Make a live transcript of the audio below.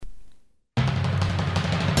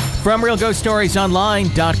From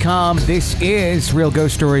RealGhostStoriesOnline.com, this is Real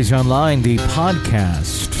Ghost Stories Online, the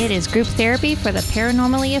podcast. It is group therapy for the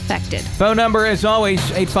paranormally affected. Phone number, as always,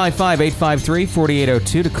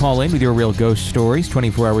 855-853-4802 to call in with your real ghost stories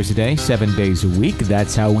 24 hours a day, 7 days a week.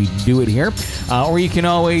 That's how we do it here. Or you can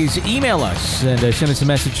always email us and send us a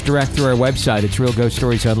message direct through our website. It's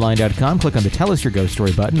RealGhostStoriesOnline.com. Click on the Tell Us Your Ghost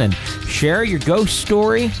Story button and share your ghost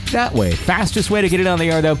story that way. Fastest way to get it on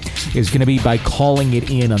the air, though, is going to be by calling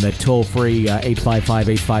it in on the toll-free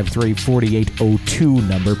 855-853-4802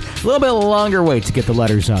 number. A little bit longer wait to get the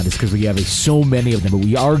letters on. It's because we have so many of them, but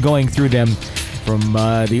we are going through them from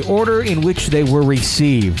the order in which they were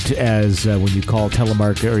received, as when you call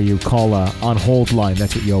telemarket or you call on hold line.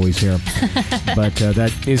 That's what you always hear. But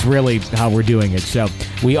that is really how we're doing it. So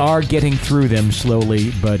we are getting through them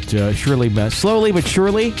slowly but surely. Slowly but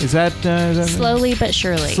surely? Is that Slowly but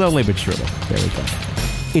surely. Slowly but surely. There we go.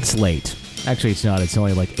 It's late. Actually, it's not. It's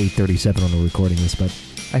only like 8:37 when we're recording this, but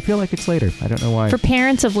I feel like it's later. I don't know why. For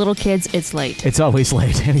parents of little kids, it's late. It's always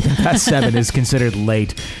late. Anything past 7 is considered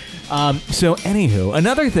late. So, anywho,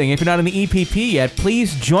 another thing, if you're not in the EPP yet,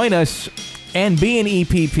 please join us and be an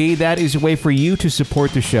EPP. That is a way for you to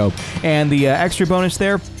support the show. And the extra bonus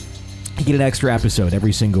there, you get an extra episode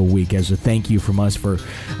every single week as a thank you from us for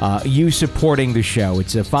you supporting the show.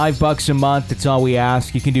 It's $5 a month. That's all we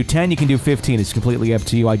ask. You can do 10, you can do 15. It's completely up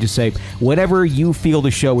to you. I just say whatever you feel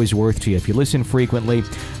the show is worth to you. If you listen frequently,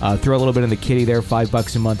 throw a little bit in the kitty there,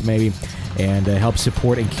 $5 a month maybe, and help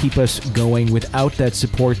support and keep us going. Without that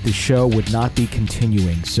support, the show would not be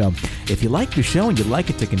continuing. So if you like the show and you'd like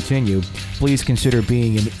it to continue, please consider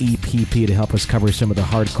being an EPP to help us cover some of the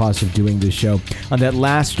hard costs of doing this show. On that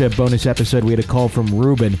last bonus episode, we had a call from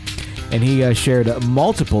Ruben, and he shared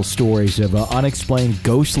multiple stories of unexplained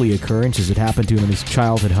ghostly occurrences that happened to him in his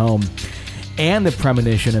childhood home, and the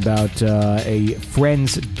premonition about a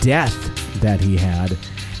friend's death that he had,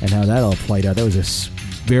 and how that all played out. That was a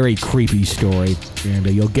very creepy story, and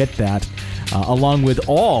you'll get that along with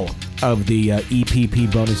all of the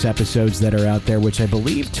EPP bonus episodes that are out there, which I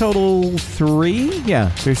believe total 3.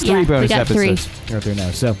 Yeah, there's 3 bonus episodes out there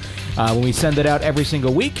now. So when we send it out every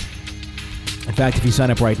single week, in fact, if you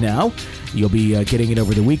sign up right now, you'll be getting it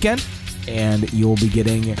over the weekend, and you'll be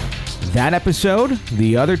getting that episode,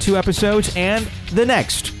 the other 2 episodes, and the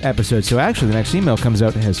next episode. So actually, the next email comes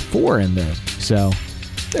out and has 4 in there. So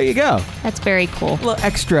there you go. That's very cool. A little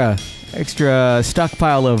extra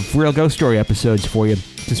stockpile of Real Ghost Story episodes for you,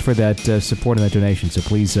 just for that support and that donation. So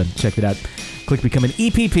please check it out. Click Become an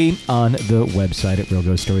EPP on the website at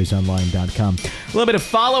RealGhostStoriesOnline.com. A little bit of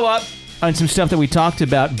follow-up on some stuff that we talked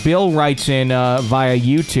about. Bill writes in via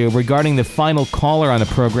YouTube regarding the final caller on the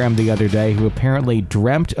program the other day who apparently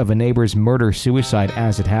dreamt of a neighbor's murder-suicide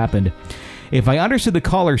as it happened. If I understood the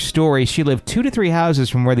caller's story, she lived 2 to 3 houses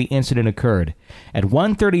from where the incident occurred. At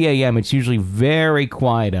 1:30 a.m., it's usually very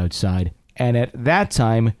quiet outside, and at that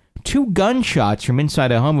time, 2 gunshots from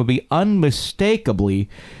inside a home would be unmistakably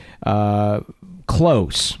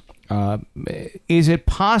close. Is it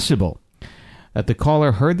possible that the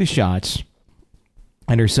caller heard the shots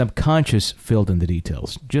and her subconscious filled in the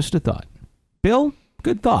details? Just a thought. Bill,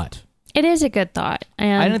 good thought. It is a good thought.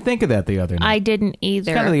 And I didn't think of that the other night. I didn't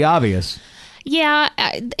either. It's kind of the obvious. Yeah,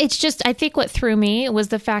 it's just, I think what threw me was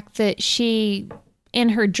the fact that she, in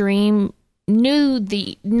her dream, knew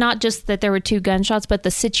not just that there were 2 gunshots, but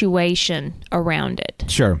the situation around it.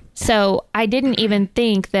 Sure. So I didn't even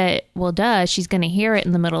think that, well, she's going to hear it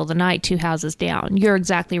in the middle of the night 2 houses down. You're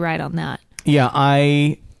exactly right on that. Yeah,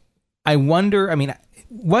 I wonder, I mean,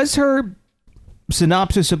 was her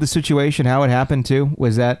synopsis of the situation, how it happened too,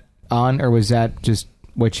 was that on, or was that just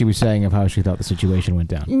what she was saying of how she thought the situation went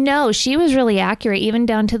down? No, she was really accurate, even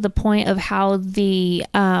down to the point of how it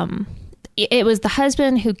was the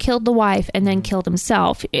husband who killed the wife and then killed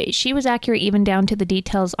himself. She was accurate even down to the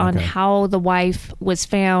details on how the wife was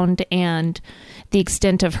found and the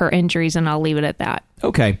extent of her injuries, and I'll leave it at that.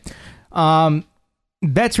 Okay.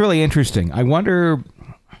 That's really interesting. I wonder,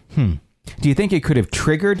 do you think it could have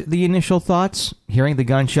triggered the initial thoughts, hearing the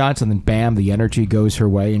gunshots, and then bam, the energy goes her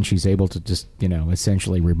way and she's able to just,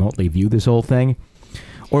 essentially remotely view this whole thing?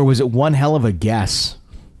 Or was it one hell of a guess?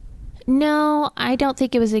 No, I don't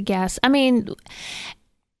think it was a guess. I mean,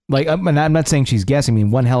 like, I'm not saying she's guessing. I mean,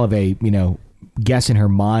 one hell of a, guess in her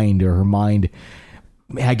mind, or her mind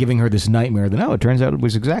giving her this nightmare. Then, it turns out it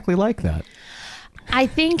was exactly like that. I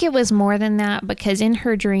think it was more than that, because in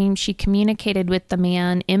her dream, she communicated with the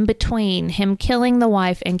man in between him killing the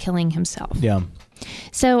wife and killing himself. Yeah.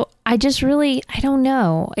 So I don't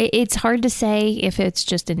know. It's hard to say if it's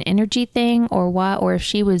just an energy thing or what, or if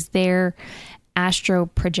she was there astro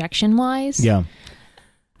projection wise. Yeah.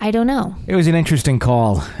 I don't know. It was an interesting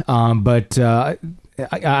call, but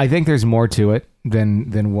I think there's more to it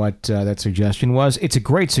than what that suggestion was. It's a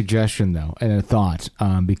great suggestion, though, and a thought,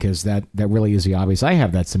 because that really is the obvious. I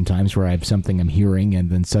have that sometimes where I have something I'm hearing, and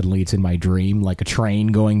then suddenly it's in my dream, like a train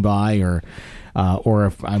going by, or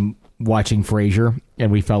if I'm watching Frasier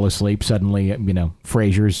and we fell asleep, suddenly,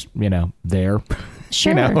 Frasier's, there.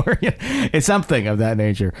 Sure. It's something of that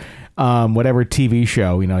nature. Whatever TV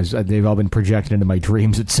show, they've all been projected into my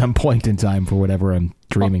dreams at some point in time for whatever I'm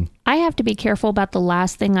dreaming. Well, I have to be careful about the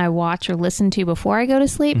last thing I watch or listen to before I go to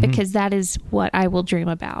sleep, because that is what I will dream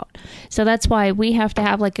about. So that's why we have to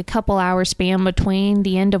have like a couple hour span between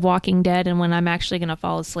the end of Walking Dead and when I'm actually going to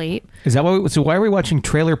fall asleep. Is that so why are we watching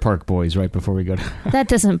Trailer Park Boys right before we go to... That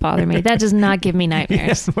doesn't bother me. That does not give me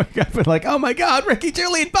nightmares. Yes, I've been like, oh my God, Ricky,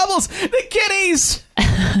 Julie, and Bubbles, the kitties!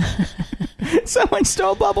 Someone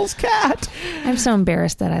stole Bubbles' cat. I'm so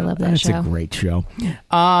embarrassed that I love that show. It's a great show.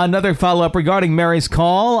 Another follow-up regarding Mary's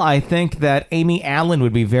call. I think that Amy Allen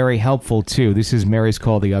would be very helpful, too. This is Mary's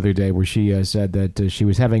call the other day where she said that she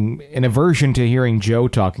was having an aversion to hearing Joe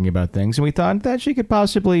talking about things, and we thought that she could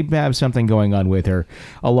possibly have something going on with her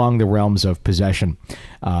along the realms of possession.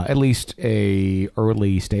 At least a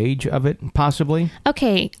early stage of it, possibly.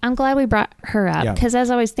 Okay, I'm glad we brought her up, because as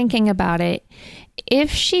I was thinking about it,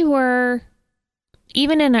 if she were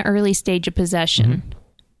even in an early stage of possession,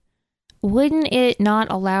 wouldn't it not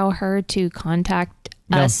allow her to contact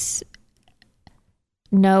us?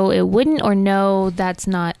 No, it wouldn't, or no, that's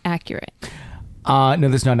not accurate? No,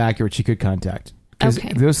 that's not accurate. She could contact.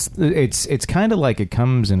 Okay. It's kind of like it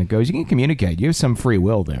comes and it goes. You can communicate. You have some free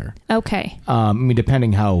will there. Okay.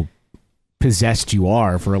 Depending how possessed you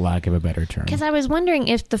are, for lack of a better term. Because I was wondering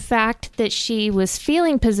if the fact that she was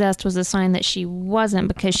feeling possessed was a sign that she wasn't,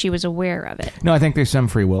 because she was aware of it. No, I think there's some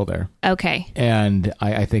free will there. Okay. And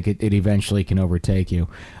I think it eventually can overtake you.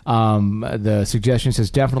 The suggestion says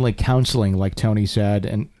definitely counseling, like Tony said.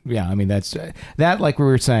 And yeah, that's that, like we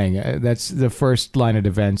were saying, that's the first line of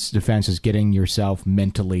defense is getting yourself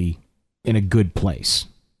mentally in a good place.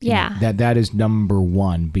 Yeah. That is number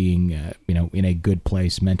one, being, in a good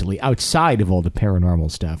place mentally outside of all the paranormal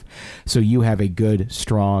stuff. So you have a good,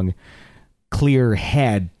 strong, clear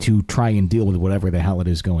head to try and deal with whatever the hell it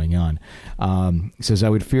is going on. It says, I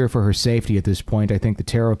would fear for her safety at this point. I think the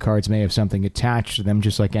tarot cards may have something attached to them,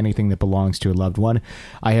 just like anything that belongs to a loved one.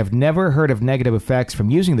 I have never heard of negative effects from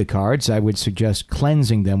using the cards. I would suggest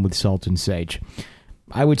cleansing them with salt and sage.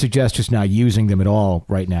 I would suggest just not using them at all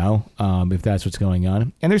right now, if that's what's going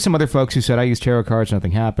on. And there's some other folks who said, I use tarot cards,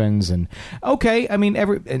 nothing happens. And okay,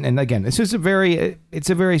 and again, this is it's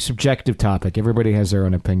a very subjective topic. Everybody has their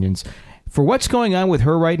own opinions. For what's going on with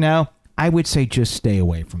her right now, I would say just stay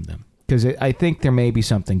away from them, because I think there may be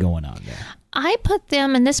something going on there. I put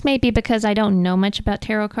them, and this may be because I don't know much about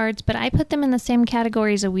tarot cards, but I put them in the same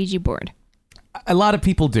category as a Ouija board. A lot of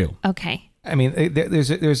people do. Okay.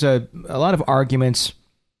 There's a lot of arguments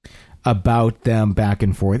about them back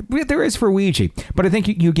and forth. There is for Ouija, but I think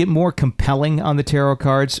you get more compelling on the tarot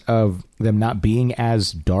cards of them not being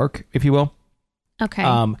as dark, if you will. Okay.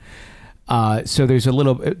 So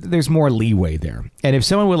there's more leeway there. And if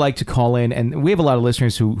someone would like to call in, and we have a lot of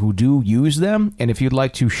listeners who do use them, and if you'd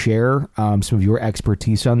like to share some of your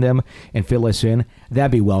expertise on them and fill us in, that'd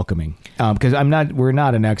be welcoming. Because we're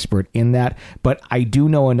not an expert in that, but I do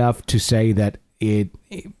know enough to say that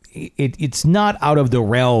it's not out of the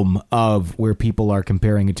realm of where people are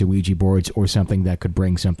comparing it to Ouija boards or something that could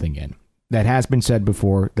bring something in. That has been said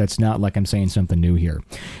before. That's not like I'm saying something new here.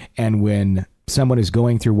 And when someone is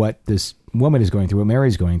going through what this woman is going through, what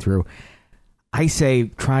Mary's going through, I say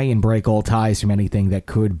try and break all ties from anything that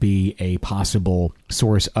could be a possible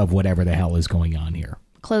source of whatever the hell is going on here.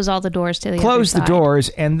 Close all the doors to the other Close side. the doors,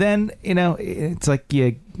 and then, it's like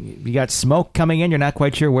you got smoke coming in, you're not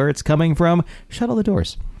quite sure where it's coming from, shut all the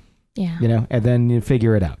doors. Yeah. And then you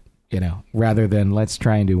figure it out, rather than let's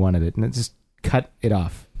try and do one of it. And just cut it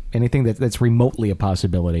off. Anything that's remotely a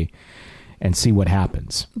possibility, and see what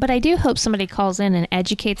happens. But I do hope somebody calls in and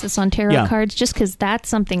educates us on tarot cards, just because that's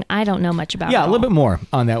something I don't know much about. Yeah, a little bit more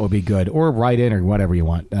on that would be good. Or write in or whatever you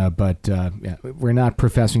want. But we're not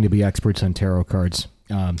professing to be experts on tarot cards.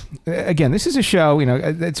 Again, this is a show,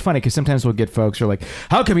 it's funny because sometimes we'll get folks who are like,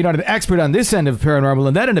 how come you're not an expert on this end of paranormal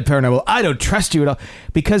and that end of paranormal? I don't trust you at all.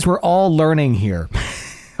 Because we're all learning here.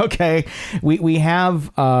 Okay? We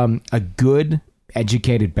have a good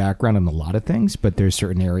educated background on a lot of things, but there's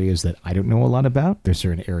certain areas that I don't know a lot about. There's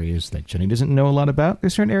certain areas that Jenny doesn't know a lot about.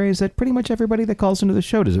 There's certain areas that pretty much everybody that calls into the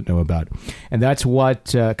show doesn't know about. And that's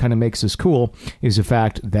what kind of makes us cool, is the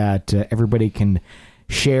fact that everybody can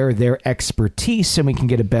share their expertise and we can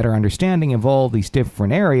get a better understanding of all these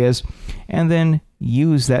different areas and then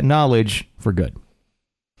use that knowledge for good.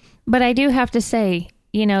 But I do have to say,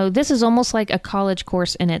 this is almost like a college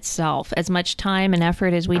course in itself. As much time and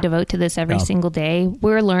effort as we devote to this every single day,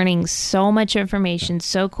 we're learning so much information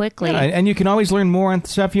so quickly. Yeah, and you can always learn more on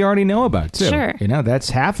stuff you already know about, too. Sure. That's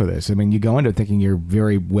half of this. I mean, you go into it thinking you're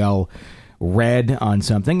very well read on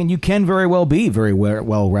something, and you can very well be very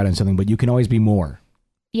well read on something, but you can always be more.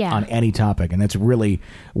 Yeah. On any topic, and that's really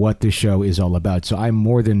what this show is all about. So I'm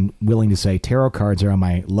more than willing to say tarot cards are on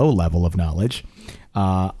my low level of knowledge.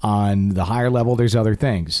 On the higher level, there's other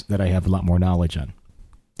things that I have a lot more knowledge on.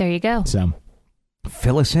 There you go. So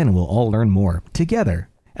fill us in and we'll all learn more together,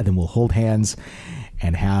 and then we'll hold hands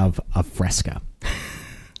and have a fresca.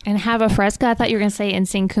 And have a fresca? I thought you were going to say and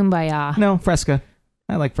sing Kumbaya. No, fresca.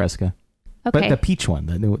 I like fresca. Okay. But the peach one.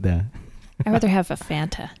 I'd rather have a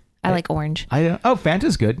Fanta. I like orange.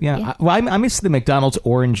 Fanta's good. Yeah. I miss the McDonald's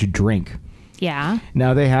orange drink. Yeah.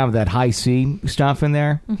 Now they have that high C stuff in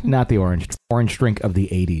there. Mm-hmm. Not the orange drink of the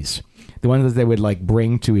 80s. The one that they would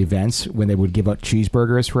bring to events when they would give out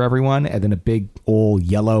cheeseburgers for everyone, and then a big old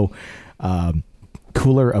yellow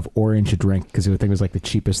cooler of orange drink, because I think it was the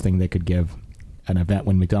cheapest thing they could give an event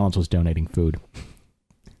when McDonald's was donating food.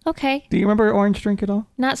 Okay. Do you remember orange drink at all?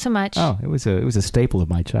 Not so much. Oh, it was a staple of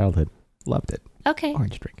my childhood. Loved it. Okay.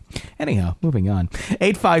 Orange drink. Anyhow, moving on.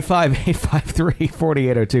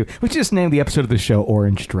 855-853-4802. We just named the episode of the show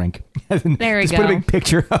Orange Drink. There we just go. Put a big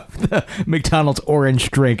picture of the McDonald's orange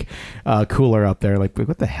drink cooler up there.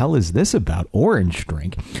 What the hell is this about? Orange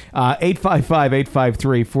drink.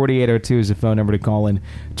 855-853-4802 is the phone number to call in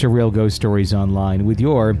to Real Ghost Stories Online with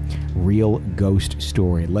your real ghost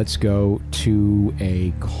story. Let's go to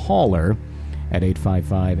a caller at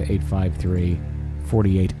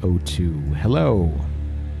 855-853-4802. Hello.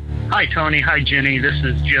 Hi, Tony. Hi, Jenny. This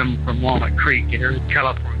is Jim from Walnut Creek here in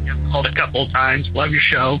California. Called a couple of times. Love your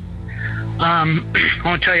show. I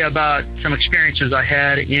want to tell you about some experiences I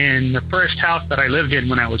had in the first house that I lived in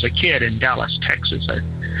when I was a kid in Dallas, Texas. The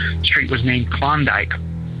street was named Klondike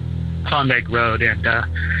Road. And,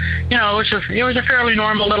 it was a fairly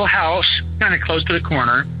normal little house, kind of close to the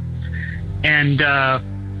corner. And,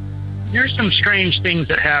 there's some strange things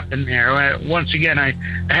that happened there. Once again, I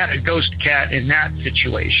had a ghost cat in that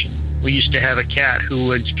situation. We used to have a cat who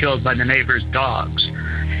was killed by the neighbor's dogs,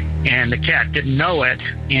 and the cat didn't know it,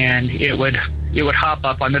 and it would hop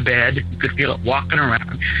up on the bed. You could feel it walking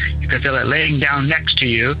around. You could feel it laying down next to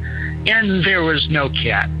you, and there was no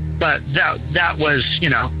cat. But that was,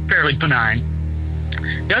 fairly benign.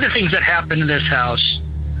 The other things that happened in this house,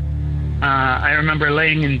 I remember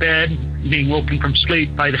laying in bed, being woken from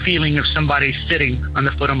sleep by the feeling of somebody sitting on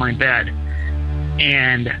the foot of my bed.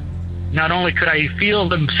 And not only could I feel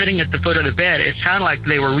them sitting at the foot of the bed, it sounded like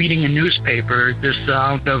they were reading a newspaper, this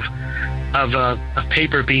sound of a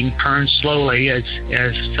paper being turned slowly as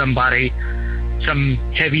some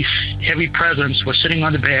heavy presence was sitting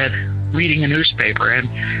on the bed reading a newspaper. And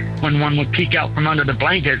when one would peek out from under the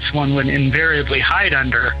blankets, one would invariably hide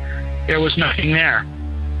under. There was nothing there.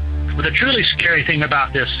 But the truly scary thing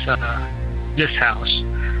about this house,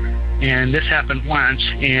 and this happened once,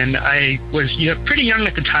 and I was pretty young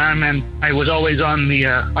at the time, and I was always on the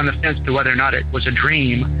fence to whether or not it was a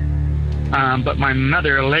dream. But my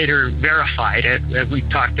mother later verified it. We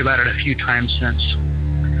talked about it a few times since.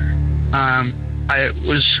 It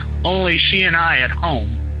was only she and I at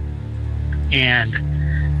home, and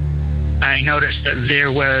I noticed that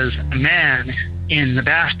there was a man in the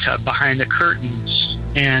bathtub behind the curtains,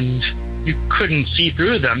 and you couldn't see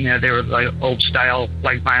through them. They were old style,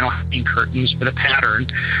 vinyl hanging curtains with a pattern,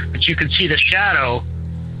 but you could see the shadow.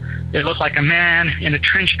 It looked like a man in a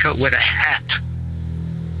trench coat with a hat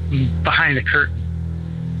behind the curtain.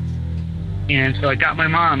 And so I got my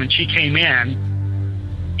mom, and she came in,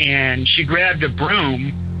 and she grabbed a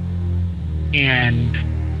broom, and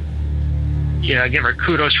I give her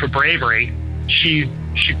kudos for bravery. She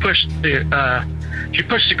pushed the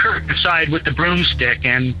curtain aside with the broomstick,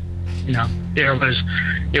 and there was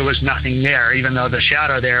nothing there, even though the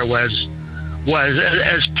shadow there was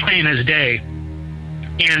as plain as day.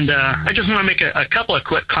 And I just want to make a couple of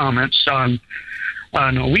quick comments on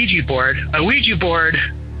a Ouija board. A Ouija board,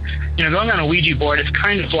 going on a Ouija board, it's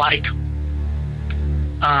kind of like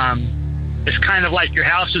your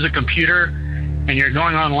house is a computer, and you're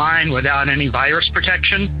going online without any virus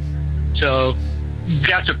protection. So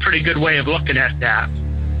that's a pretty good way of looking at that.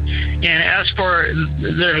 And as for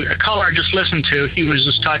the caller I just listened to, he was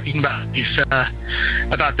just talking about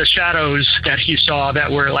the shadows that he saw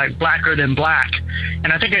that were like blacker than black.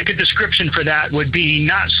 And I think a good description for that would be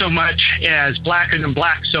not so much as blacker than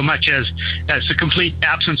black, so much as the complete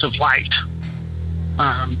absence of light.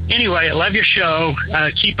 Anyway, I love your show.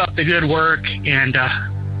 Keep up the good work, and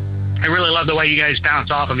I really love the way you guys bounce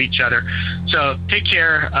off of each other. So take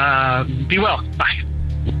care. Be well. Bye.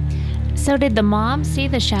 So did the mom see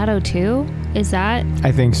the shadow too? Is that?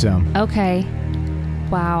 I think so. Okay.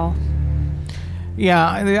 Wow.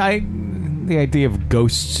 Yeah, the idea of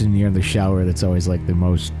ghosts near the shower, that's always like the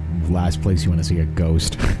most last place you want to see a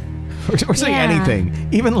ghost. or say anything.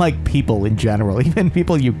 Even like people in general, even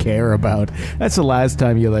people you care about. That's the last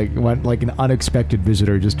time you like want like an unexpected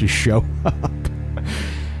visitor just to show up.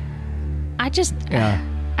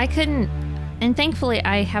 I couldn't, and thankfully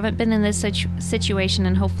I haven't been in this situation,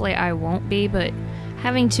 and hopefully I won't be, but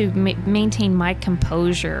having to maintain my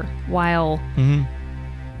composure while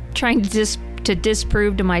trying to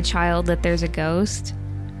disprove to my child that there's a ghost,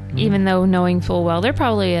 even though knowing full well there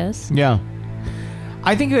probably is. Yeah.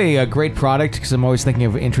 I think a great product, because I'm always thinking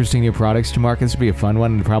of interesting new products to market. This would be a fun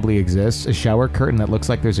one, and it probably exists. A shower curtain that looks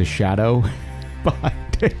like there's a shadow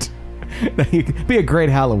behind it. It'd be a great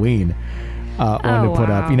Halloween one to put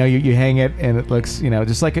up. You know, you hang it, and it looks,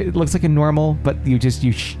 just like it looks like a normal, but you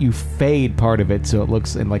fade part of it so it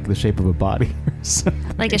looks in like the shape of a body.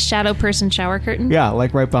 Like a shadow person shower curtain? Yeah,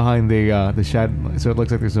 like right behind the shadow, so it looks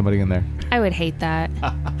like there's somebody in there. I would hate that.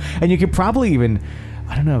 And you could probably even,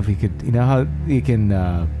 I don't know if you could, how you can,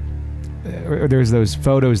 or there's those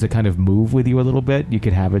photos that kind of move with you a little bit. You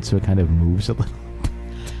could have it so it kind of moves a little.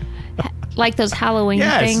 Like those Halloween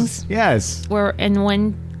things? Yes. Where in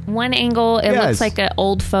one angle it looks like an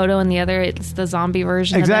old photo, and the other it's the zombie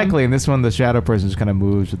version. Exactly. And this one, the shadow person just kind of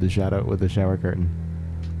moves with the shower curtain.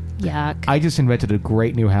 Yuck. I just invented a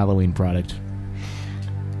great new Halloween product.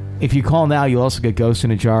 If you call now, you'll also get Ghost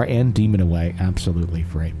in a Jar and Demon Away absolutely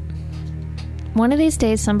free. One of these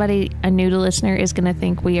days, a new listener is going to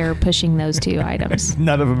think we are pushing those two items.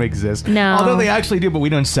 None of them exist. No. Although they actually do, but we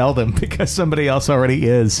don't sell them because somebody else already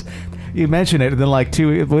is. You mention it, and then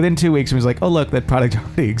within 2 weeks, it was like, oh, look, that product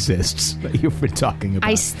already exists that you've been talking about.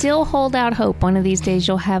 I still hold out hope one of these days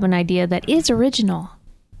you'll have an idea that is original.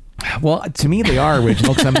 Well, to me, they are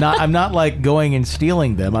original because I'm not like going and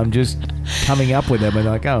stealing them. I'm just coming up with them and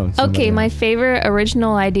like, oh. Okay, my favorite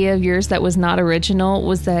original idea of yours that was not original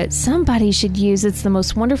was that somebody should use "It's the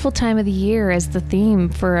Most Wonderful Time of the Year" as the theme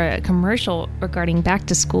for a commercial regarding back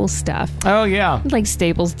to school stuff. Oh yeah, like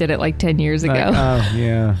Staples did it like 10 years ago. Oh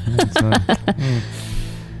yeah.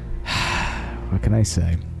 What can I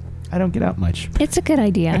say? I don't get out much. It's a good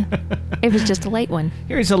idea. It was just a late one.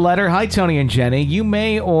 Here's a letter. Hi, Tony and Jenny. You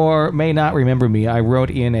may or may not remember me. I wrote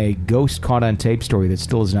in a ghost caught on tape story that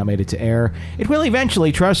still has not made it to air. It will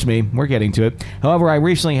eventually, trust me. We're getting to it. However, I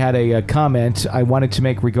recently had a comment I wanted to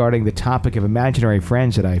make regarding the topic of imaginary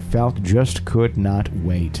friends that I felt just could not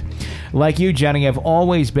wait. Like you, Jenny, I've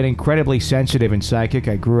always been incredibly sensitive and psychic.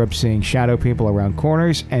 I grew up seeing shadow people around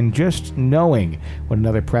corners and just knowing when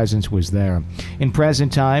another presence was there. In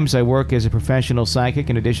present times, I work as a professional psychic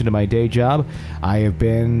in addition to my day job. I have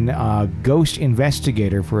been a ghost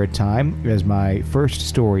investigator for a time, as my first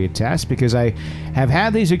story attests, because I have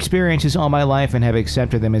had these experiences all my life and have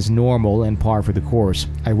accepted them as normal and par for the course.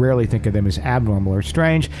 I rarely think of them as abnormal or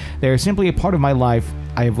strange. They are simply a part of my life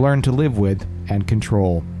I have learned to live with and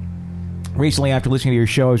control. Recently, after listening to your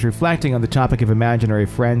show, I was reflecting on the topic of imaginary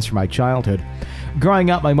friends from my childhood. Growing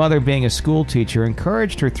up, my mother, being a school teacher,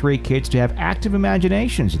 encouraged her 3 kids to have active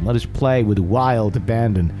imaginations and let us play with wild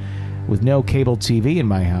abandon. With no cable TV in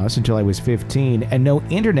my house until I was 15 and no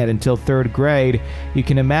internet until 3rd grade, you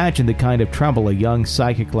can imagine the kind of trouble a young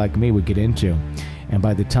psychic like me would get into. And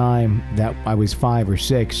by the time that I was 5 or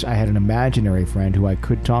 6, I had an imaginary friend who I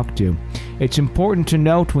could talk to. It's important to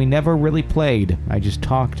note we never really played. I just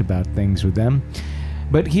talked about things with them.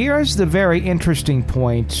 But here's the very interesting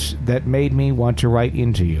point that made me want to write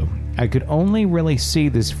into you. I could only really see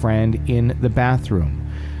this friend in the bathroom.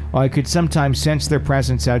 While I could sometimes sense their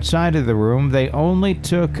presence outside of the room, they only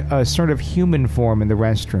took a sort of human form in the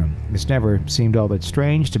restroom. This never seemed all that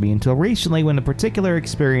strange to me until recently, when a particular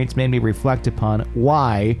experience made me reflect upon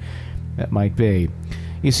why that might be.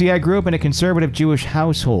 You see, I grew up in a conservative Jewish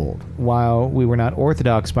household. While we were not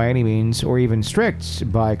Orthodox by any means, or even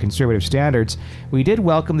strict by conservative standards, we did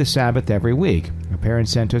welcome the Sabbath every week. Our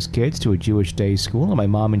parents sent us kids to a Jewish day school, and my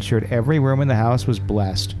mom ensured every room in the house was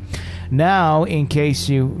blessed. Now, in case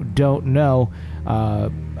you don't know,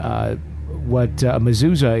 what a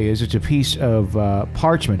mezuzah is. It's a piece of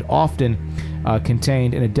parchment, often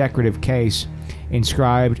contained in a decorative case,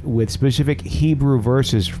 inscribed with specific Hebrew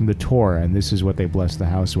verses from the Torah, and this is what they bless the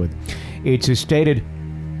house with. It's stated,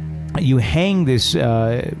 you hang this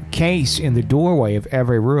case in the doorway of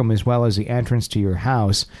every room as well as the entrance to your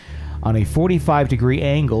house on a 45-degree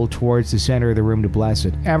angle towards the center of the room to bless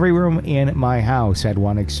it. Every room in my house had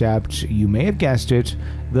one except, you may have guessed it,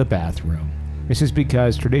 the bathroom. This is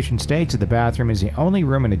because tradition states that the bathroom is the only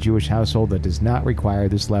room in a Jewish household that does not require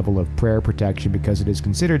this level of prayer protection because it is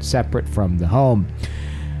considered separate from the home.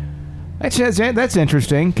 That's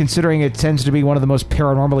interesting, considering it tends to be one of the most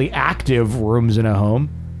paranormally active rooms in a home.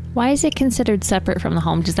 Why is it considered separate from the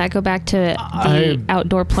home? Does that go back to the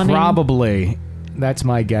outdoor plumbing? Probably. That's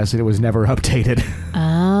my guess. It was never updated.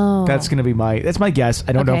 Oh. That's my guess.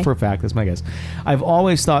 I don't know for a fact. That's my guess. I've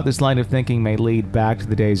always thought this line of thinking may lead back to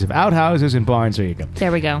the days of outhouses and barns. There you go.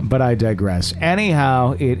 There we go. But I digress.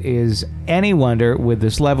 Anyhow, it is any wonder with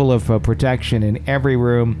this level of protection in every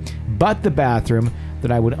room but the bathroom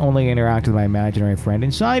that I would only interact with my imaginary friend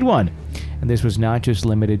inside one. And this was not just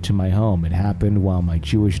limited to my home. It happened while my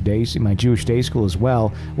Jewish day school as well,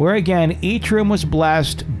 where again, each room was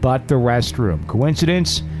blessed but the restroom.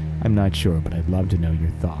 Coincidence? I'm not sure, but I'd love to know your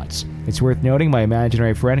thoughts. It's worth noting my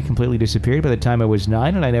imaginary friend completely disappeared by the time I was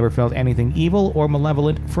 9, and I never felt anything evil or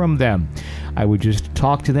malevolent from them. I would just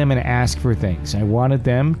talk to them and ask for things. I wanted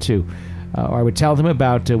them to... or I would tell them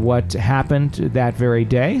about what happened that very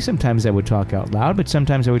day. Sometimes I would talk out loud, but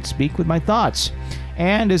sometimes I would speak with my thoughts.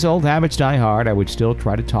 And as old habits die hard, I would still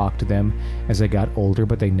try to talk to them as I got older,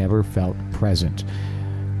 but they never felt present.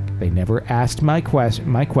 They never asked my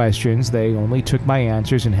questions. They only took my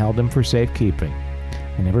answers and held them for safekeeping.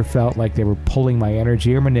 I never felt like they were pulling my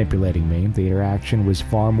energy or manipulating me. The interaction was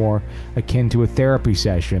far more akin to a therapy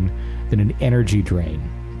session than an energy drain.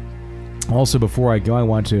 Also, before I go, I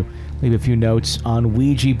want to leave a few notes on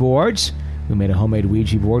Ouija boards. We made a homemade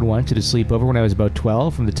Ouija board once at a sleepover when I was about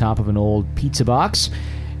 12 from the top of an old pizza box.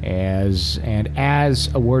 As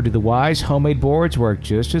a word to the wise, homemade boards work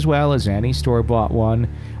just as well as any store-bought one.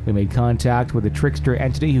 We made contact with a trickster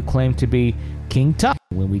entity who claimed to be King Tut.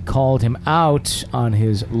 When we called him out on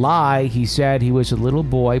his lie, he said he was a little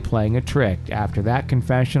boy playing a trick. After that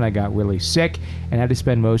confession, I got really sick and had to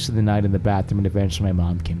spend most of the night in the bathroom, and eventually my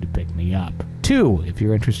mom came to pick me up. 2, if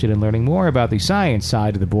you're interested in learning more about the science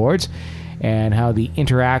side of the boards and how the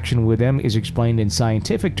interaction with them is explained in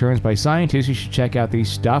scientific terms by scientists, you should check out the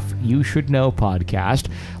Stuff You Should Know podcast.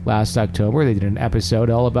 Last October, they did an episode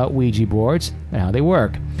all about Ouija boards and how they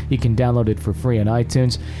work. You can download it for free on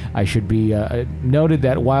iTunes. I should be noted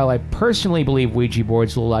that while I personally believe Ouija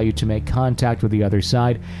boards will allow you to make contact with the other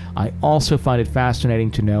side, I also find it fascinating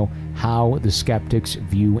to know how the skeptics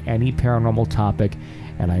view any paranormal topic,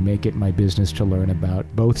 and I make it my business to learn about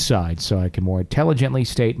both sides so I can more intelligently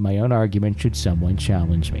state my own argument should someone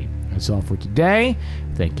challenge me. That's all for today.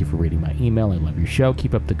 Thank you for reading my email. I love your show.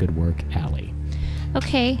 Keep up the good work, Allie.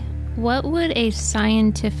 Okay, what would a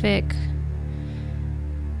scientific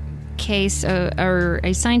case or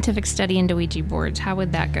a scientific study into Ouija boards, how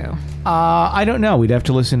would that go? I don't know. We'd have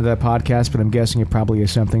to listen to that podcast, but I'm guessing it probably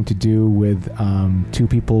has something to do with 2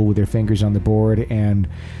 people with their fingers on the board and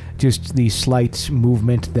just the slight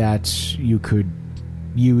movement that you could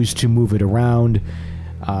use to move it around,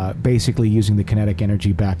 basically using the kinetic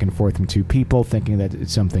energy back and forth from 2 people, thinking that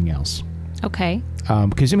it's something else. Okay.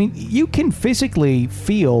 Because, you can physically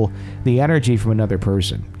feel the energy from another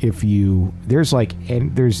person. If you... There's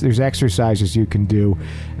exercises you can do.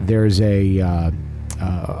 There's a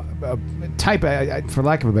type... for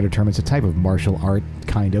lack of a better term, it's a type of martial art,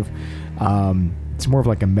 kind of. It's more of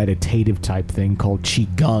like a meditative type thing called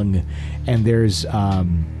Qigong. And there's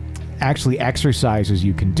actually exercises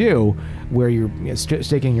you can do where you're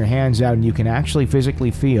sticking your hands out and you can actually physically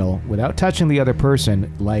feel, without touching the other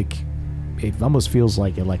person, like... It almost feels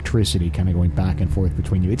like electricity kind of going back and forth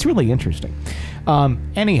between you. It's really interesting.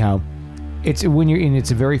 Anyhow, it's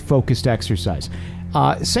a very focused exercise.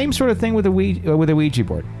 Same sort of thing with a Ouija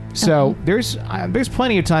board. So there's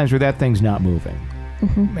plenty of times where that thing's not moving,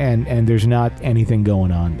 and there's not anything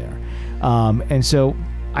going on there. And so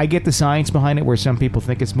I get the science behind it, where some people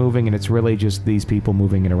think it's moving, and it's really just these people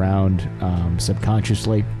moving it around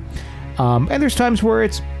subconsciously. And there's times where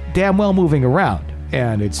it's damn well moving around,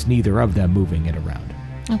 and it's neither of them moving it around.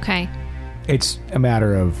 Okay. It's a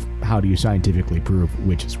matter of how do you scientifically prove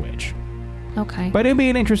which is which. Okay. But it'd be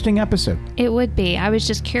an interesting episode. It would be. I was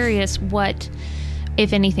just curious what,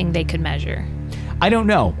 if anything, they could measure. I don't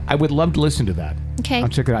know. I would love to listen to that. Okay. I'll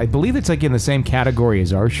check it out. I believe it's like in the same category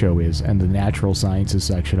as our show is, and the natural sciences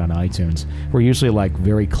section on iTunes. We're usually like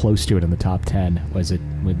very close to it in the top 10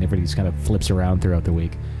 when everybody just kind of flips around throughout the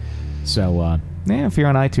week. So, if you're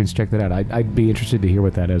on iTunes, check that out. I'd be interested to hear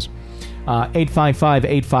what that is.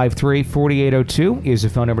 855-853-4802 is the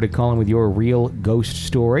phone number to call in with your real ghost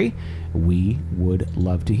story. We would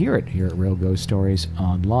love to hear it here at Real Ghost Stories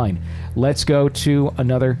Online. Let's go to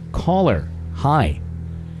another caller. Hi.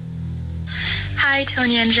 Hi,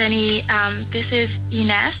 Tony and Jenny. This is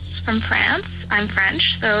Ines from France. I'm French,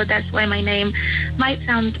 so that's why my name might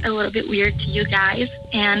sound a little bit weird to you guys.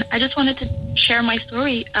 And I just wanted to share my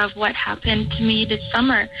story of what happened to me this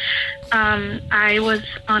summer. I was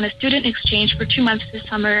on a student exchange for 2 months this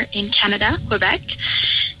summer in Canada, Quebec,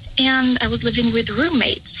 and I was living with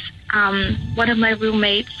roommates. One of my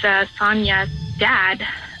roommates, Sonia's dad,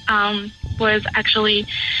 was actually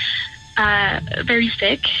very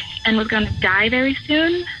sick and was going to die very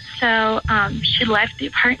soon. So she left the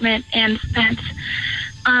apartment and spent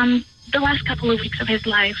the last couple of weeks of his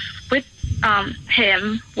life with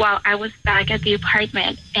him while I was back at the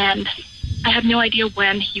apartment. And I had no idea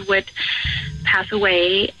when he would pass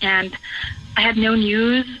away. And I had no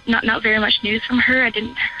news, not very much news from her. I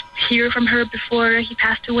didn't hear from her before he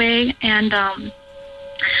passed away. And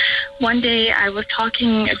one day I was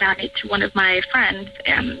talking about it to one of my friends,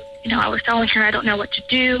 and I was telling her I don't know what to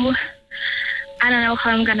do. I don't know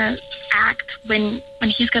how I'm going to act when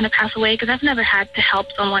he's going to pass away, because I've never had to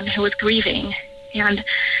help someone who was grieving. And,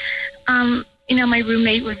 my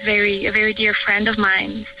roommate was a very dear friend of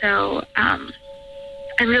mine, so I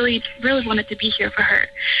really, really wanted to be here for her.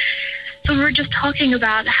 So we were just talking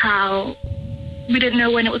about how we didn't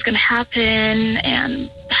know when it was going to happen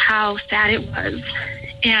and how sad it was.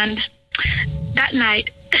 And that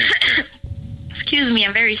night, excuse me,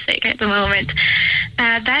 I'm very sick at the moment.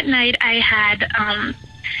 That night I had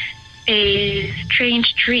a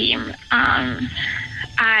strange dream.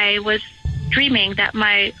 I was dreaming that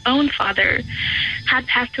my own father had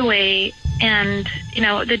passed away, and,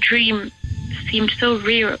 the dream seemed so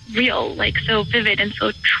real, like so vivid and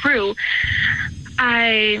so true.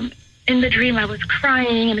 In the dream I was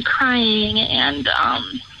crying and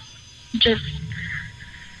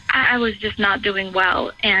I was just not doing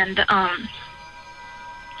well. And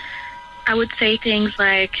I would say things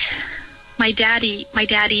like, my daddy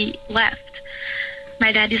left.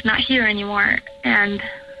 My daddy's not here anymore. And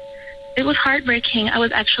it was heartbreaking. I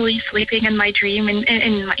was actually sleeping in my dream,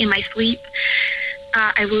 in my sleep.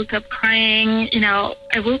 I woke up crying.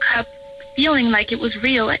 I woke up feeling like it was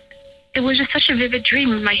real. It was just such a vivid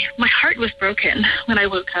dream. My heart was broken when I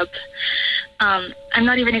woke up. I'm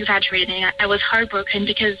not even exaggerating. I was heartbroken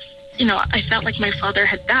because, I felt like my father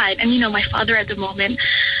had died. And, my father at the moment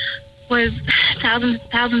was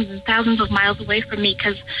thousands of miles away from me,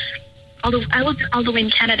 because I was all the way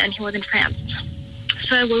in Canada and he was in France.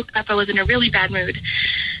 So I woke up, I was in a really bad mood,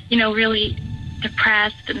 really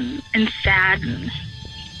depressed and sad. And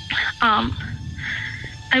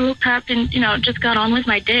I woke up and, just got on with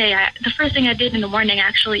my day. The first thing I did in the morning,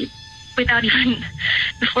 actually,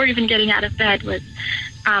 before even getting out of bed, was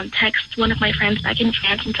text one of my friends back in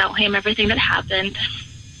France and tell him everything that happened.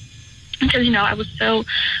 Because, I was so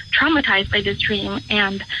traumatized by this dream.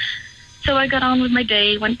 And so I got on with my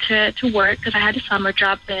day, went to work, because I had a summer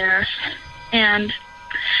job there. And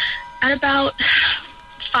at about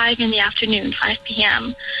 5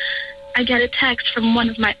 p.m., I get a text from one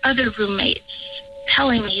of my other roommates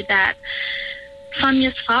telling me that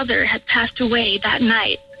Sonia's father had passed away that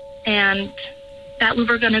night and that we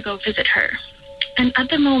were going to go visit her. And at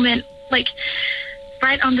the moment,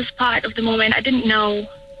 right on the spot of the moment, I didn't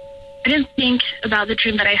think about the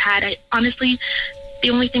dream that I had. Honestly, the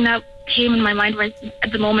only thing that came in my mind right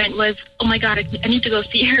at the moment was, oh my God, I need to go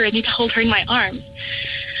see her. I need to hold her in my arms.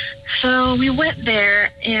 So we went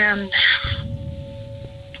there, and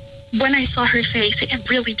when I saw her face, it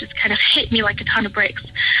really just kind of hit me like a ton of bricks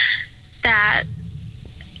that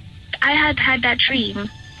I had had that dream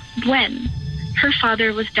when her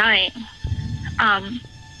father was dying.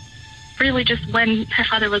 Really just when her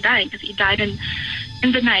father was dying, because he died in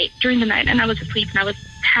the night, during the night, and I was asleep, and I was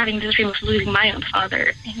having this dream of losing my own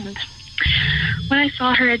father. And when I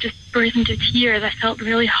saw her, I just burst into tears. I felt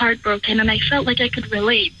really heartbroken, and I felt like I could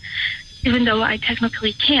relate, even though I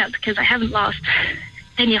technically can't, because I haven't lost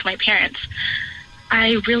any of my parents.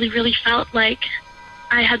 I really, really felt like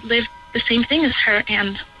I had lived the same thing as her,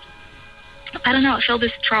 and I don't know, I felt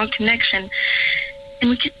this strong connection. And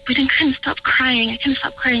we couldn't stop crying. I couldn't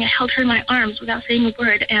stop crying. I held her in my arms without saying a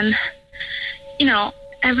word. And,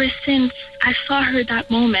 ever since I saw her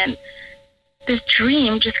that moment, this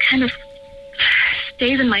dream just kind of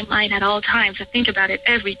stays in my mind at all times. I think about it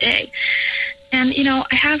every day. And,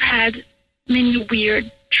 I have had many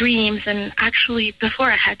weird dreams. And actually,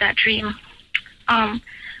 before I had that dream, I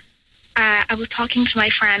was talking to my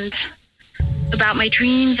friend about my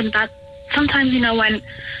dreams, and that sometimes,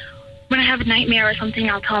 when I have a nightmare or something,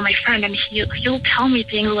 I'll tell my friend, and he'll tell me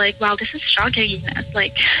things like, wow, this is shocking.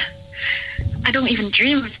 Like, I don't even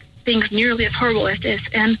dream of things nearly as horrible as this.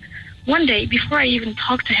 And one day, before I even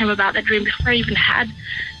talked to him about that dream, before I even had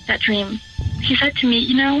that dream, he said to me,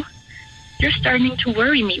 you're starting to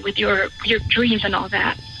worry me with your dreams and all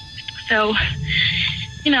that. So,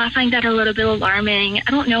 I find that a little bit alarming.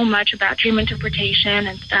 I don't know much about dream interpretation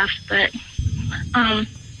and stuff, but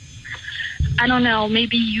I don't know.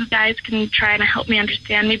 Maybe you guys can try and help me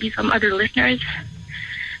understand, maybe some other listeners,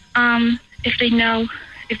 if they know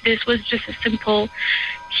if this was just a simple,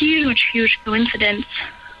 huge coincidence,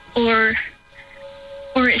 or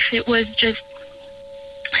if it was just,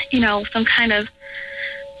 some kind of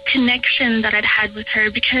connection that I'd had with her,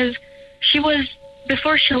 because she was,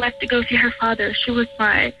 before she left to go see her father, she was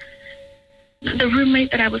the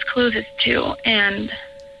roommate that I was closest to, and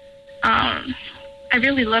I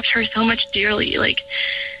really loved her so much dearly, like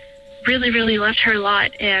really loved her a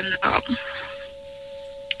lot, and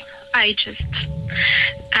I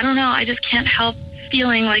don't know, I just can't help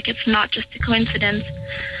feeling like it's not just a coincidence.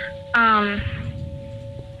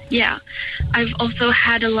 Yeah, I've also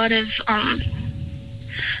had a lot of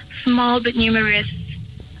small but numerous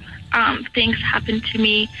things happen to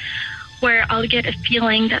me where I'll get a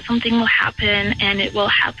feeling that something will happen, and it will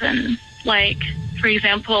happen. Like, for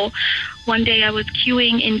example, one day I was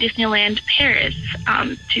queuing in Disneyland Paris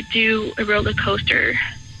to do a roller coaster,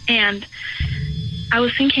 and I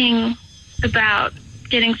was thinking about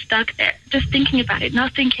getting stuck there, just thinking about it,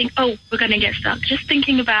 not thinking, oh, we're going to get stuck, just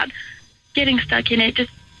thinking about getting stuck in it,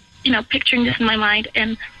 just, picturing this in my mind.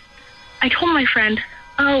 And I told my friend,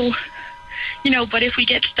 oh, but if we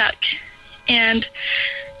get stuck? And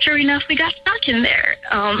sure enough, we got stuck in there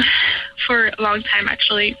for a long time,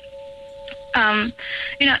 actually.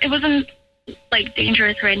 It wasn't like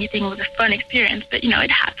dangerous or anything. It was a fun experience, but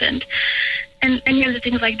it happened. And the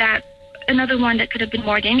things like that. Another one that could have been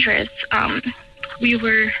more dangerous. We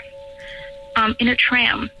were in a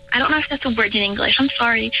tram. I don't know if that's a word in English. I'm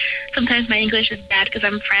sorry. Sometimes my English is bad because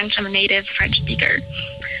I'm French. I'm a native French speaker.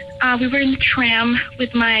 We were in the tram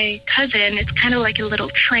with my cousin. It's kind of like a little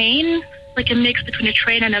train, like a mix between a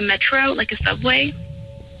train and a metro, like a subway.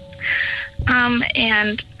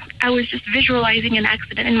 And I was just visualizing an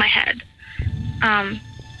accident in my head. I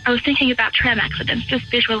was thinking about tram accidents,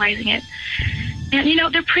 just visualizing it.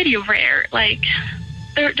 And, they're pretty rare. Like,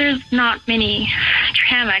 there's not many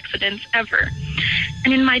tram accidents ever.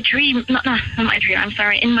 And in my dream, not my dream, I'm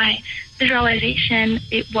sorry, in my visualization,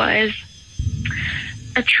 it was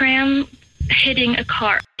a tram hitting a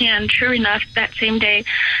car. And sure enough, that same day,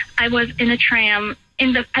 I was in a tram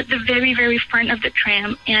at the very, very front of the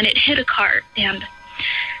tram, and it hit a car. And,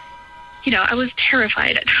 I was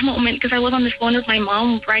terrified at the moment because I was on the phone with my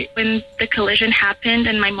mom right when the collision happened,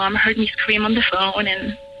 and my mom heard me scream on the phone.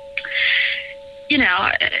 And,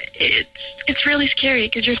 it's really scary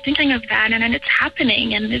because you're thinking of that, and then it's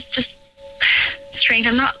happening, and it's just strange.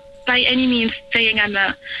 I'm not by any means saying I'm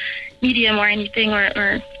a medium or anything, or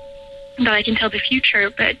that I can tell the future,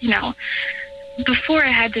 but, before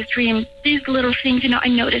I had this dream, these little things, I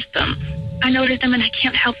noticed them. And I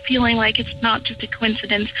can't help feeling like it's not just a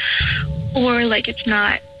coincidence, or like it's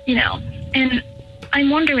not, and I'm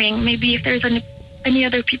wondering maybe if there's any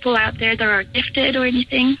other people out there that are gifted or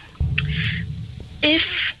anything. If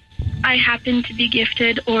I happen to be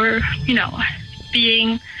gifted, or,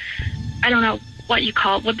 being, I don't know what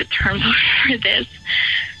the terms are for this,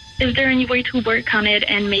 is there any way to work on it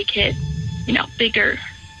and make it, bigger?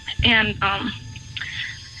 And,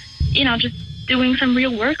 just doing some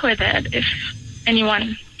real work with it. If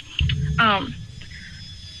anyone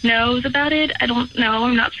knows about it, I don't know.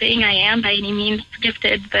 I'm not saying I am by any means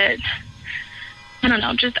gifted, but I don't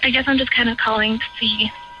know. I guess I'm just kind of calling to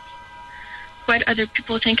see what other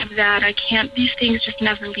people think of that. These things just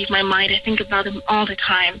never leave my mind. I think about them all the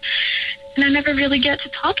time. And I never really get to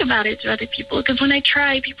talk about it to other people, because when I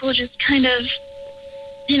try, people just kind of,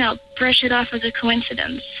 brush it off as a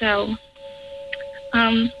coincidence. So,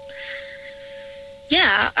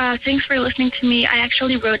 thanks for listening to me. I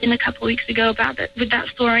actually wrote in a couple weeks ago with that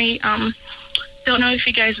story. Don't know if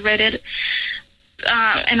you guys read it,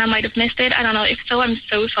 and I might have missed it. I don't know. If so, I'm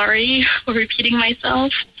so sorry for repeating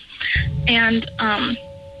myself. And,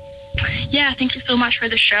 thank you so much for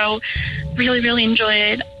the show. Really, really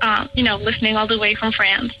enjoyed, listening all the way from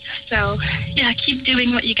France. So, keep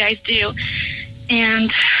doing what you guys do.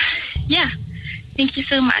 And yeah, thank you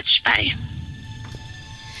so much. Bye.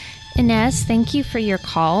 Ines, thank you for your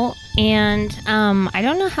call. And I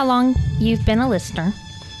don't know how long you've been a listener,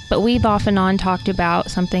 but we've off and on talked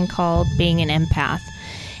about something called being an empath.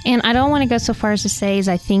 And I don't want to go so far as to say as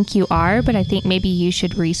I think you are, but I think maybe you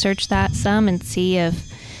should research that some and see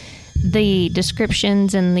if the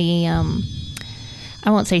descriptions and the, I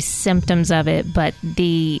won't say symptoms of it, but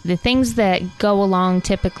the things that go along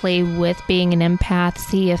typically with being an empath,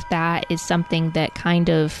 see if that is something that kind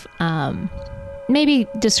of maybe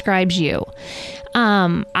describes you.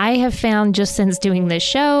 I have found just since doing this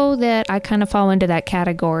show that I kind of fall into that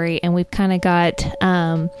category, and we've kind of got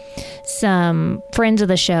some friends of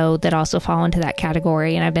the show that also fall into that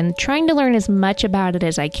category, and I've been trying to learn as much about it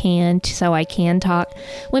as I can so I can talk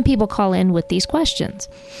when people call in with these questions.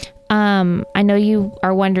 I know you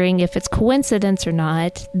are wondering if it's coincidence or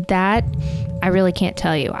not. That I really can't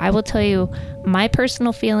tell you. I will tell you my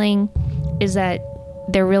personal feeling is that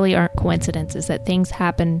there really aren't coincidences, that things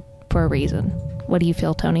happen for a reason. What do you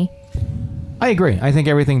feel, Tony? I agree. I think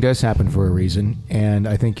everything does happen for a reason, and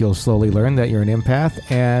I think you'll slowly learn that you're an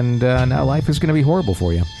empath, and now life is going to be horrible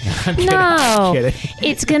for you. I'm kidding. No,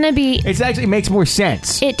 it's going to be... It makes more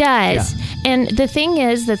sense. It does. Yeah. And the thing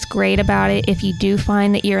is that's great about it, if you do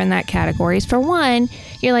find that you're in that category, is for one,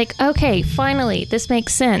 you're like, okay, finally, this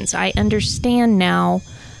makes sense. I understand now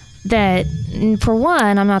that, for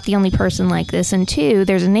one, I'm not the only person like this, and two,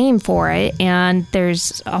 there's a name for it, and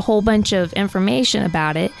there's a whole bunch of information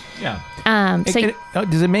about it. Yeah.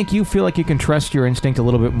 Does it make you feel like you can trust your instinct a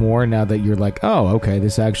little bit more now that you're like, oh, okay,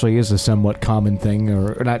 this actually is a somewhat common thing,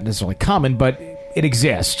 or not necessarily common, but it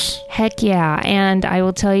exists? Heck yeah. And I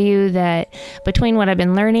will tell you that between what I've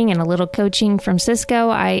been learning and a little coaching from Cisco,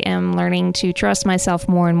 I am learning to trust myself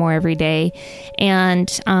more and more every day. And,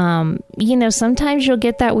 sometimes you'll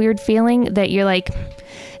get that weird feeling that you're like,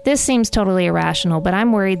 this seems totally irrational, but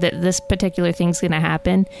I'm worried that this particular thing's going to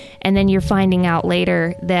happen. And then you're finding out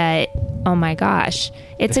later that, oh my gosh,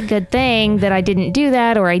 it's a good thing that I didn't do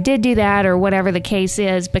that, or I did do that, or whatever the case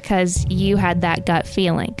is, because you had that gut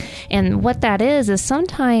feeling. And what that is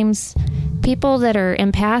sometimes people that are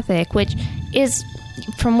empathic, which is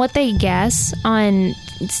from what they guess on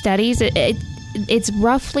studies, it's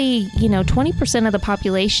roughly, 20% of the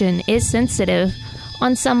population is sensitive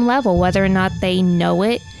on some level. Whether or not they know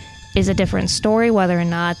it is a different story. Whether or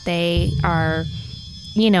not they are,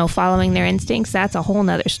 following their instincts, that's a whole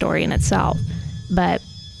nother story in itself. But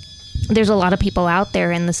there's a lot of people out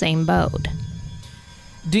there in the same boat.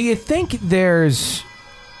 Do you think there's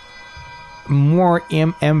more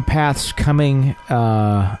empaths coming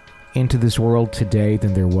into this world today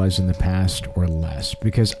than there was in the past, or less?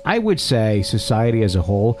 Because I would say society as a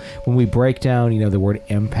whole, when we break down, the word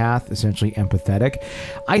empath, essentially empathetic,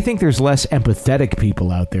 I think there's less empathetic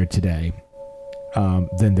people out there today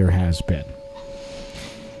than there has been.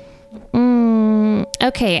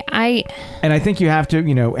 Okay, And I think you have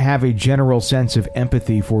to, have a general sense of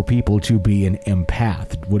empathy for people to be an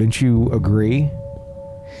empath. Wouldn't you agree?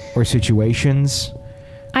 Or situations?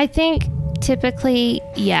 I think typically,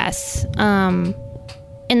 yes. And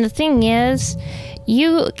the thing is,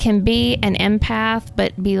 you can be an empath,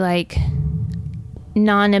 but be like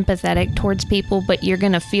non-empathetic towards people, but you're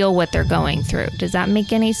going to feel what they're going through. Does that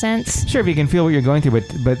make any sense? Sure, if you can feel what you're going through,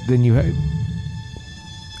 but then you...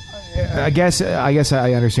 I guess I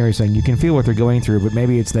understand what you're saying. You can feel what they're going through, but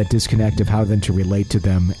maybe it's that disconnect of how then to relate to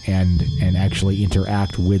them and actually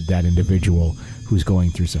interact with that individual who's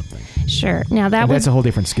going through something. Sure. Now that's a whole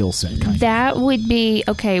different skill set. That would be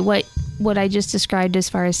okay. What I just described as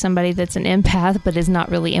far as somebody that's an empath but is not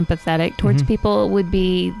really empathetic towards people would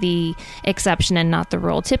be the exception and not the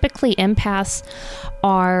rule. Typically, empaths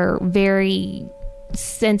are very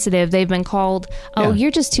sensitive. They've been called, you're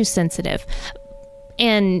just too sensitive.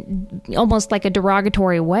 In almost like a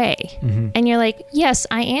derogatory way. And you're like, yes,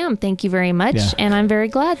 I am. Thank you very much. Yeah. And I'm very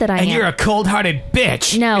glad that I am. And you're a cold-hearted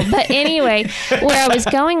bitch. No, but anyway, where I was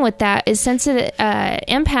going with that is sensitive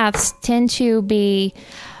empaths tend to be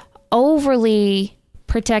overly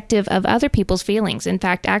protective of other people's feelings. In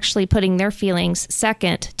fact, actually putting their feelings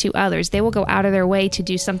second to others. They will go out of their way to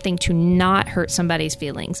do something to not hurt somebody's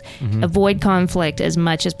feelings. Avoid conflict as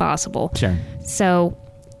much as possible. Sure. So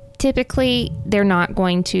typically, they're not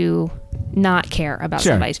going to not care about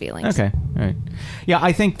somebody's feelings. Okay, all right. Yeah,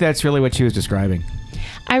 I think that's really what she was describing.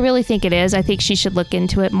 I really think it is. I think she should look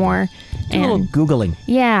into it more. Do a little Googling.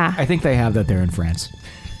 Yeah. I think they have that there in France.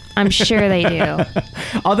 I'm sure they do.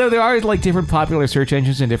 Although there are different popular search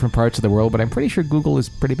engines in different parts of the world, but I'm pretty sure Google is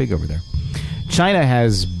pretty big over there. China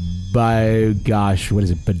has, what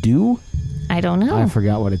is it, Baidu? I don't know. I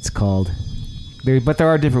forgot what it's called. But there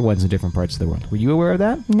are different ones in different parts of the world. Were you aware of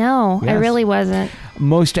that? No, I Yes. really wasn't.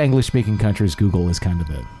 Most English-speaking countries, Google is kind of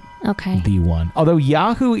Okay. the one. Although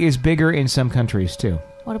Yahoo is bigger in some countries, too.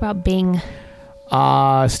 What about Bing?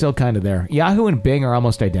 Still kind of there. Yahoo and Bing are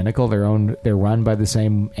almost identical. They're run by the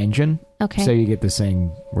same engine. Okay. So you get the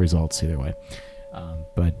same results either way.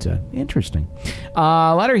 But interesting.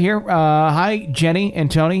 Letter here. Hi, Jenny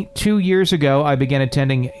and Tony. 2 years ago, I began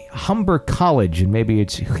attending Humber College, and maybe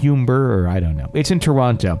it's Humber, or I don't know. It's in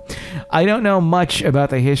Toronto. I don't know much about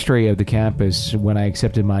the history of the campus when I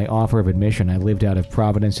accepted my offer of admission. I lived out of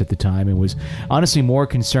Providence at the time and was honestly more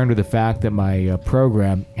concerned with the fact that my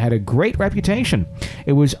program had a great reputation.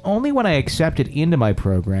 It was only when I accepted into my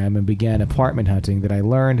program and began apartment hunting that I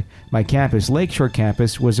learned my campus, Lakeshore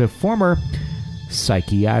Campus, was a former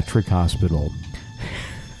psychiatric hospital.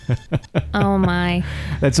 Oh my.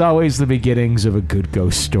 That's always the beginnings of a good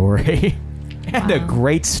ghost story. And a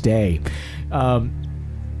great stay.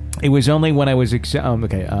 It was only when I was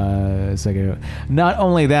not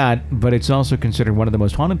only that, but it's also considered one of the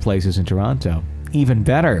most haunted places in Toronto. Even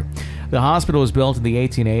better, the hospital was built in the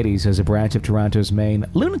 1880s as a branch of Toronto's main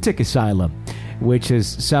lunatic asylum, which has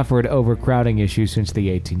suffered overcrowding issues since the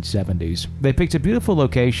 1870s. They picked a beautiful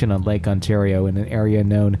location on Lake Ontario in an area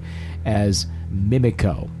known as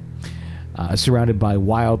Mimico, surrounded by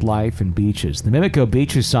wildlife and beaches. The Mimico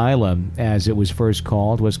Beach Asylum, as it was first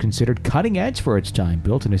called, was considered cutting edge for its time,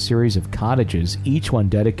 built in a series of cottages, each one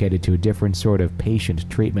dedicated to a different sort of patient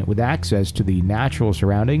treatment, with access to the natural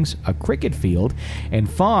surroundings, a cricket field, and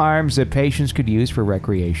farms that patients could use for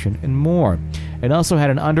recreation and more. It also had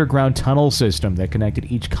an underground tunnel system that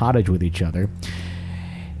connected each cottage with each other.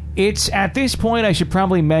 It's at this point I should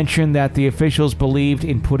probably mention that the officials believed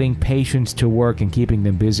in putting patients to work and keeping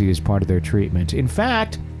them busy as part of their treatment. In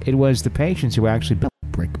fact, it was the patients who actually built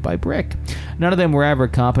brick by brick. None of them were ever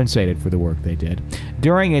compensated for the work they did.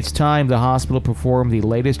 During its time, the hospital performed the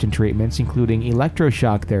latest in treatments, including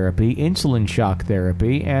electroshock therapy, insulin shock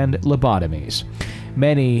therapy, and lobotomies.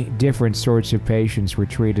 Many different sorts of patients were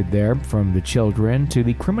treated there, from the children to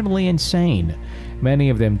the criminally insane. Many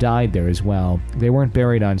of them died there as well. They weren't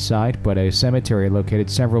buried on site, but a cemetery located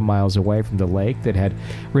several miles away from the lake that had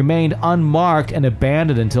remained unmarked and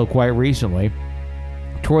abandoned until quite recently.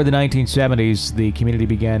 Toward the 1970s, the community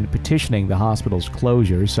began petitioning the hospital's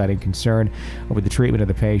closure, citing concern over the treatment of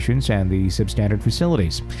the patients and the substandard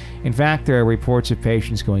facilities. In fact, there are reports of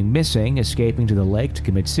patients going missing, escaping to the lake to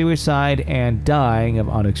commit suicide, and dying of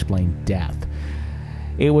unexplained death.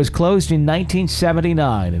 It was closed in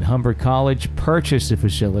 1979, and Humber College purchased the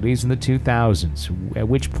facilities in the 2000s, at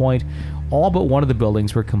which point all but one of the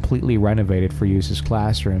buildings were completely renovated for use as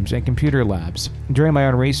classrooms and computer labs. During my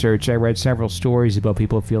own research, I read several stories about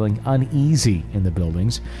people feeling uneasy in the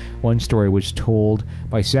buildings. One story was told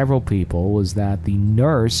by several people was that the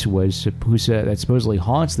nurse that supposedly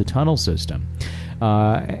haunts the tunnel system.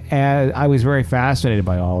 And I was very fascinated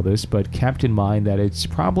by all of this, but kept in mind that it's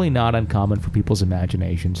probably not uncommon for people's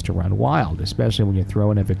imaginations to run wild, especially when you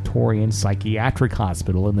throw in a Victorian psychiatric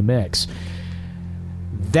hospital in the mix.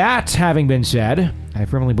 That having been said, I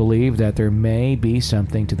firmly believe that there may be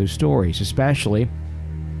something to the stories, especially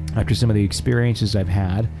after some of the experiences I've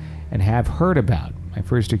had and have heard about. My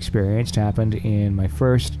first experience happened in my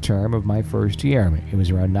first term of my first year. It was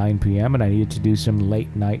around 9 p.m. and I needed to do some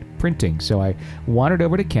late-night printing, so I wandered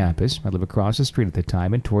over to campus. I live across the street at the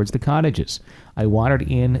time and towards the cottages. I wandered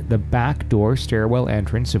in the back door stairwell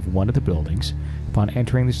entrance of one of the buildings. Upon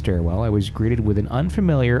entering the stairwell, I was greeted with an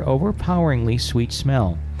unfamiliar, overpoweringly sweet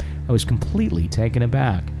smell. I was completely taken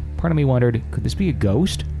aback. Part of me wondered, could this be a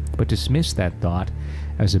ghost? But dismissed that thought,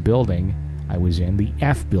 as the building I was in, the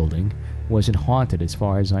F building, wasn't haunted as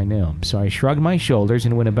far as I knew. So I shrugged my shoulders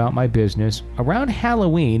and went about my business. Around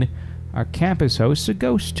Halloween, our campus hosts a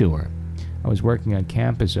ghost tour. I was working on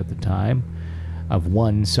campus at the time of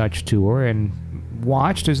one such tour and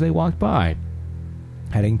watched as they walked by,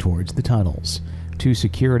 heading towards the tunnels. 2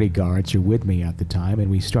 security guards were with me at the time, and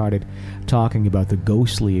we started talking about the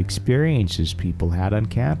ghostly experiences people had on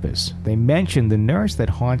campus. They mentioned the nurse that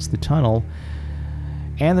haunts the tunnel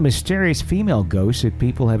and the mysterious female ghosts that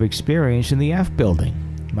people have experienced in the F building.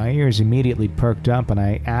 My ears immediately perked up, and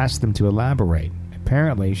I asked them to elaborate.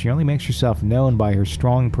 Apparently, she only makes herself known by her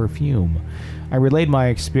strong perfume. I relayed my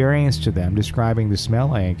experience to them, describing the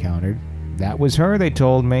smell I encountered. That was her, they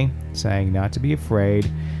told me, saying not to be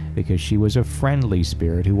afraid, because she was a friendly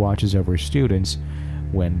spirit who watches over students,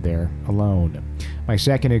 when they're alone. My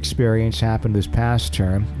second experience happened this past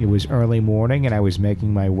term. It was early morning and I was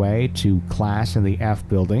making my way to class in the F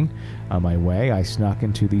building. On my way, I snuck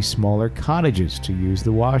into these smaller cottages to use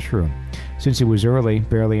the washroom. Since it was early,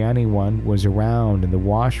 barely anyone was around and the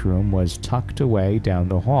washroom was tucked away down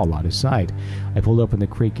the hall out of sight. I pulled open the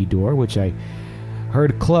creaky door, which I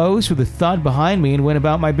heard close with a thud behind me, and went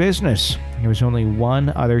about my business. There was only one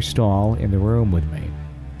other stall in the room with me.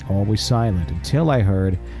 All was silent until I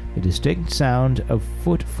heard the distinct sound of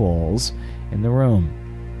footfalls in the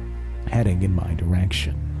room, heading in my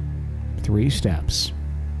direction. 3 steps,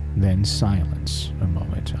 then silence. A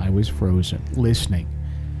moment. I was frozen, listening.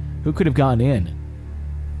 Who could have gone in?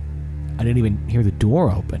 I didn't even hear the door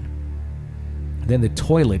open. Then the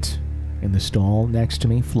toilet in the stall next to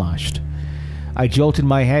me flushed. I jolted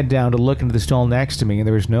my head down to look into the stall next to me, and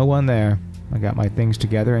there was no one there. I got my things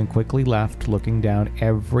together and quickly left, looking down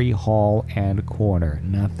every hall and corner.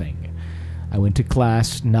 Nothing. I went to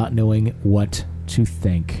class, not knowing what to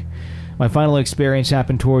think. My final experience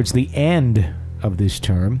happened towards the end of this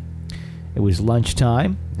term. It was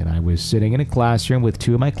lunchtime, and I was sitting in a classroom with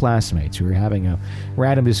 2 of my classmates. We were having a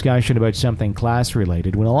random discussion about something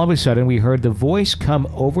class-related, when all of a sudden we heard the voice come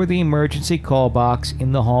over the emergency call box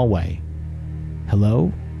in the hallway.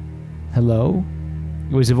 Hello? Hello?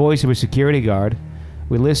 It was the voice of a security guard.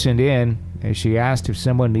 We listened in as she asked if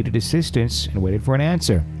someone needed assistance and waited for an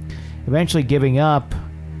answer. Eventually giving up,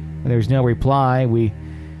 when there was no reply, we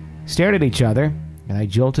stared at each other, and I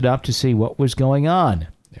jolted up to see what was going on.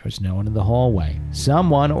 There was no one in the hallway.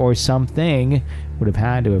 Someone or something would have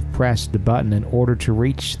had to have pressed the button in order to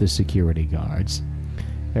reach the security guards.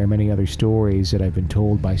 There are many other stories that I've been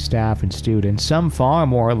told by staff and students, some far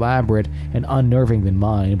more elaborate and unnerving than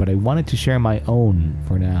mine, but I wanted to share my own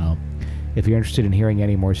for now. If you're interested in hearing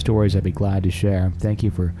any more stories, I'd be glad to share. Thank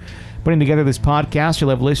you for putting together this podcast. I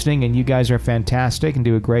love listening, and you guys are fantastic and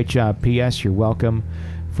do a great job. P.S. You're welcome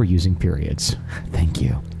for using periods. Thank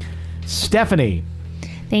you. Stephanie.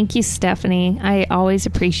 Thank you, Stephanie. I always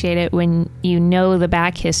appreciate it when you know the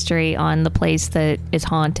back history on the place that is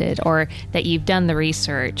haunted, or that you've done the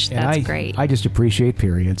research. That's great. I just appreciate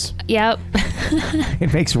periods. Yep.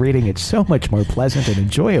 It makes reading it so much more pleasant and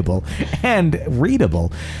enjoyable and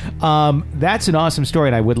readable. That's an awesome story,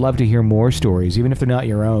 and I would love to hear more stories, even if they're not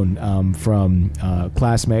your own, from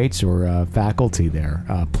classmates or faculty there.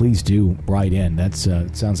 Please do write in. It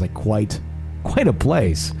sounds like quite a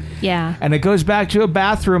place. Yeah. And it goes back to a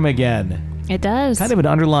bathroom again. It does. Kind of an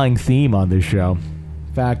underlying theme on this show.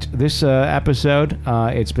 In fact, this episode,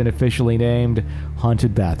 it's been officially named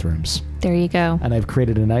Haunted Bathrooms. There you go. And I've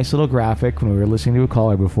created a nice little graphic when we were listening to a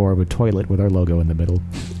caller before of a toilet with our logo in the middle.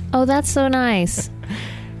 Oh, that's so nice.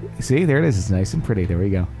 See, there it is. It's nice and pretty. There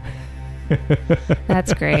we go.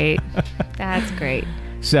 That's great. That's great.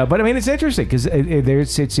 So, but I mean, it's interesting because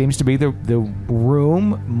it seems to be the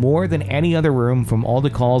room more than any other room from all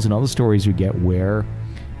the calls and all the stories we get where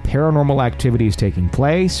paranormal activity is taking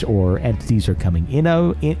place or entities are coming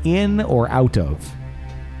in or out of.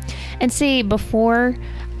 And see, before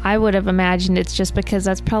I would have imagined it's just because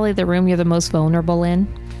that's probably the room you're the most vulnerable in.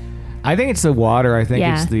 I think it's the water. I think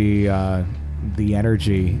it's the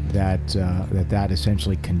energy that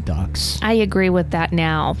essentially conducts. I agree with that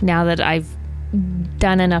now that I've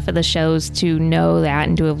done enough of the shows to know that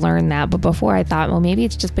and to have learned that. But before I thought, well, maybe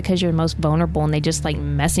it's just because you're the most vulnerable and they just like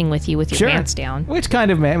messing with you with your pants down. Which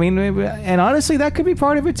kind of, I mean, and honestly, that could be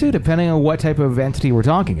part of it too, depending on what type of entity we're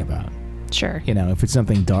talking about. Sure. You know, if it's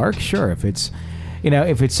something dark, sure. If it's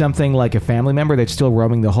something like a family member that's still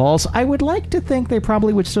roaming the halls, I would like to think they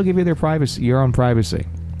probably would still give you their privacy, your own privacy.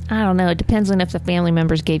 I don't know. It depends on if the family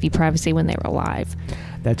members gave you privacy when they were alive.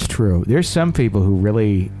 That's true. There's some people who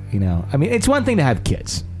really, I mean, it's one thing to have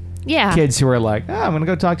kids. Yeah. Kids who are like, I'm going to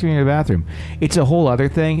go talk to you in your bathroom. It's a whole other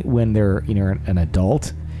thing when they're, an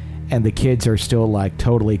adult and the kids are still like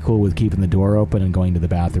totally cool with keeping the door open and going to the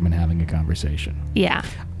bathroom and having a conversation. Yeah.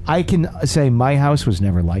 I can say my house was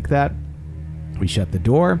never like that. We shut the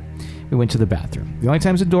door. We went to the bathroom. The only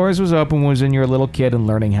times the doors was open was when you're a little kid and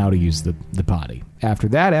learning how to use the potty. After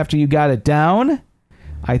that, after you got it down,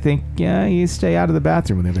 I think, you stay out of the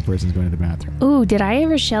bathroom when the other person's going to the bathroom. Ooh, did I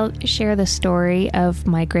ever share the story of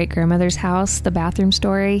my great-grandmother's house, the bathroom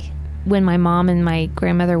story, when my mom and my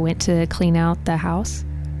grandmother went to clean out the house?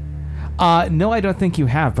 No, I don't think you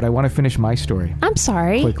have, but I want to finish my story. I'm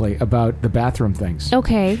sorry. Quickly, about the bathroom things.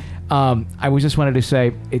 Okay. I just wanted to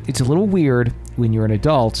say, it's a little weird when you're an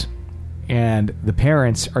adult and the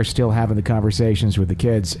parents are still having the conversations with the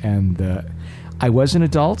kids. And I was an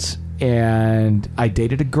adult, and I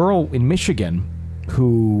dated a girl in Michigan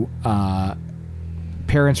who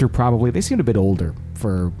parents are probably, they seemed a bit older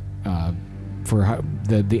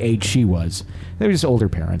the age she was. They were just older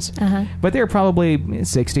parents, but they were probably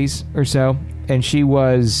 60s or so. And she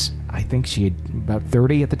was, I think she had about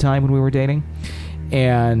 30 at the time when we were dating.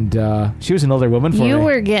 And she was an older woman for me. You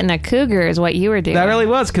were getting a cougar is what you were doing. That really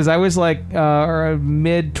was, because I was like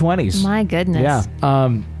mid-20s. My goodness.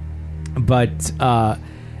 Yeah. But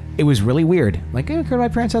it was really weird. Like, go to my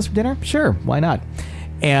parents' house for dinner? Sure, why not?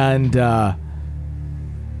 And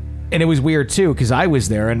it was weird, too, because I was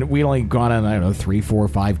there, and we'd only gone on, I don't know, 3, 4,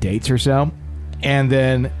 5 dates or so. And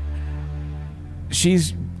then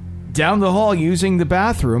she's down the hall using the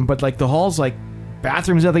bathroom, but, like, the hall's, like,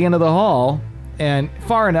 bathroom's at the end of the hall, and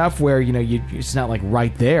far enough where, you know, it's not, like,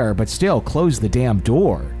 right there, but still, close the damn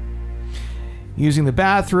door. Using the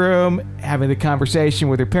bathroom, having the conversation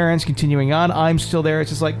with her parents, continuing on. I'm still there. It's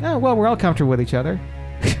just like, oh, well, we're all comfortable with each other.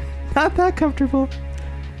 Not that comfortable.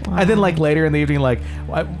 Wow. And then, like, later in the evening, like,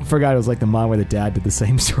 I forgot it was like the mom or the dad did the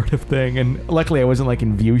same sort of thing. And luckily I wasn't, like,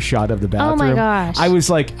 in view shot of the bathroom. Oh, my gosh. I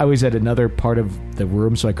was at another part of the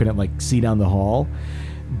room, so I couldn't, like, see down the hall.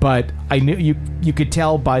 But I knew you could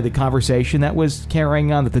tell by the conversation that was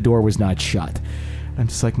carrying on that the door was not shut. I'm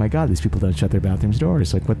just like, my God, these people don't shut their bathrooms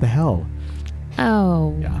doors. Like, what the hell?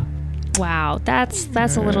 Oh. Yeah. Wow. That's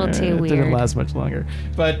a little too weird. It didn't last much longer.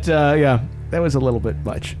 But, yeah, that was a little bit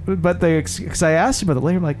much. But because I asked about it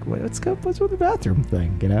later, I'm like, what's with the bathroom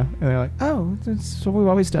thing, you know? And they're like, oh, it's what we've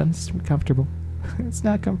always done. It's comfortable. It's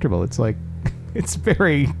not comfortable. It's like, it's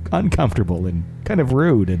very uncomfortable and kind of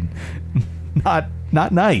rude and not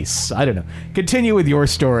nice. I don't know. Continue with your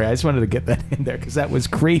story. I just wanted to get that in there because that was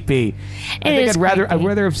creepy. I'd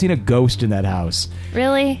rather have seen a ghost in that house.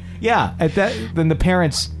 Really? Yeah, than the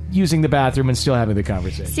parents using the bathroom and still having the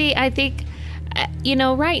conversation. See, I think,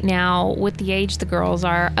 right now with the age the girls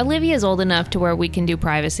are, Olivia's old enough to where we can do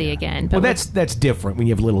privacy again. But well, that's different when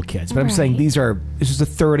you have little kids. But I'm saying this is a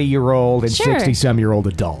 30-year-old and 60-some-year-old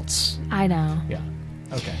adults. I know. Yeah.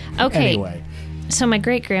 Okay. Anyway. So my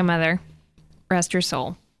great-grandmother, rest her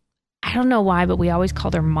soul. I don't know why, but we always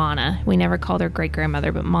called her Mana. We never called her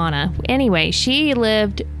great-grandmother, but Mana. Anyway, she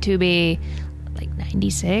lived to be like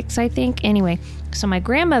 96, I think. Anyway, so my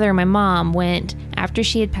grandmother, my mom, went after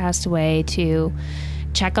she had passed away to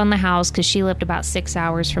check on the house because she lived about 6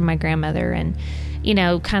 hours from my grandmother and,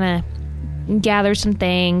 kind of gather some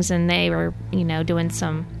things. And they were, doing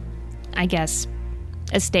some, I guess,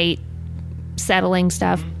 estate settling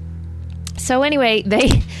stuff. So anyway,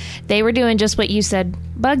 they were doing just what you said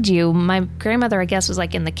bugged you. My grandmother, I guess, was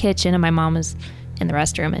like in the kitchen and my mom was in the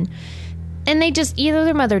restroom. And they just, either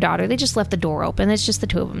their mother-daughter, they just left the door open. It's just the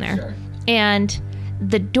two of them there. Sure. And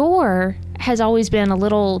the door has always been a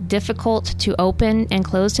little difficult to open and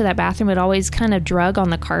close to that bathroom. It always kind of drug on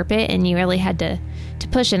the carpet and you really had to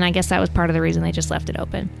push it. And I guess that was part of the reason they just left it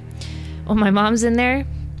open. Well, my mom's in there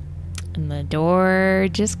and the door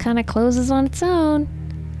just kind of closes on its own.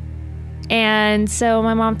 And so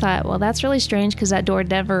my mom thought, well, that's really strange because that door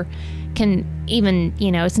never can even,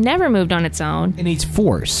 it's never moved on its own. It needs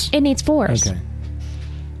force. Okay.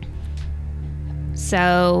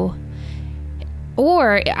 So,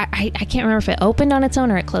 or I can't remember if it opened on its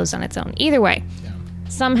own or it closed on its own. Either way,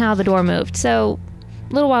 somehow the door moved. So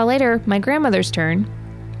a little while later, my grandmother's turn,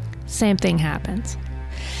 same thing happens.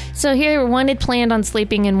 So here, one had planned on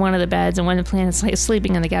sleeping in one of the beds and one had planned on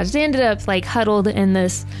sleeping on the couch. They ended up like huddled in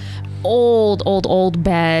this old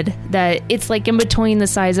bed that it's like in between the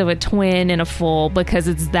size of a twin and a full because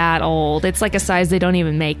it's that old. It's like a size they don't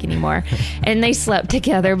even make anymore. And they slept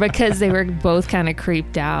together because they were both kind of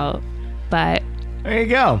creeped out. But there you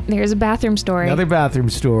go. There's a bathroom story. Another bathroom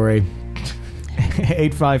story.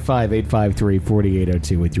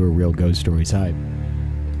 855-853-4802 with your real ghost stories. Hi.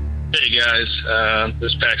 Hey guys,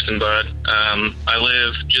 this is Paxton Bud. I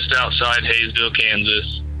live just outside Hayesville,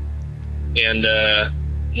 Kansas, and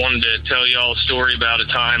wanted to tell y'all a story about a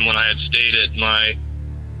time when I had stayed at my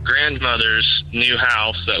grandmother's new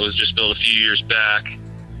house that was just built a few years back,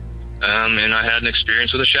 and I had an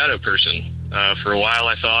experience with a shadow person. For a while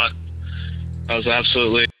I thought I was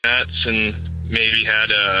absolutely nuts and maybe had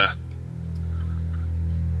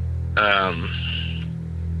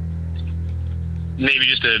maybe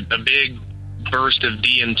just a big burst of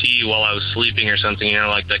DMT while I was sleeping or something,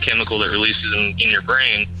 like that chemical that releases in your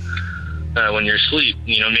brain when you're asleep.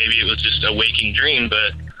 Maybe it was just a waking dream,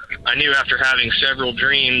 but I knew after having several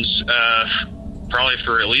dreams, probably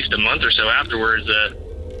for at least a month or so afterwards, that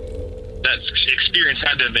experience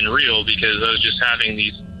had to have been real because I was just having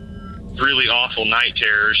these really awful night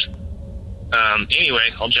terrors.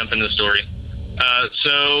 Anyway, I'll jump into the story.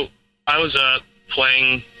 So I was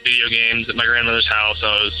playing video games at my grandmother's house.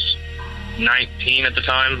 I was 19 at the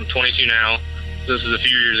time. I'm 22 now. This is a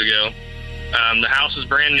few years ago. The house was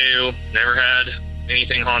brand new, never had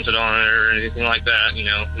anything haunted on it or anything like that,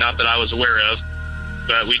 not that I was aware of.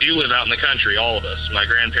 But we do live out in the country, all of us. My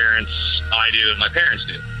grandparents, I do, and my parents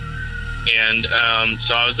do. And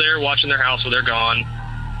so I was there watching their house while they're gone.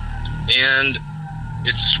 And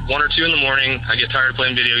it's 1 or 2 in the morning. I get tired of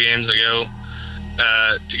playing video games. I go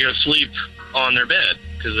to go sleep on their bed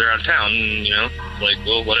because they're out of town. And, like,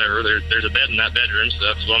 well, whatever. There's a bed in that bedroom, so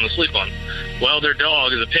that's what I'm going to sleep on. Well, their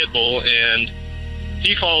dog is a pit bull, and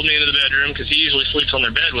he followed me into the bedroom because he usually sleeps on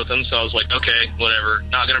their bed with them. So I was like, okay, whatever.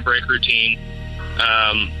 Not going to break routine.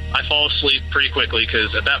 I fall asleep pretty quickly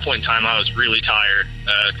because at that point in time I was really tired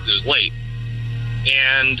because it was late.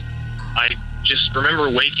 And I just remember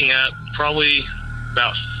waking up probably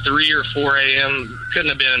about 3 or 4 a.m. Couldn't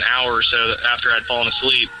have been an hour or so after I'd fallen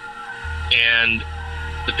asleep. And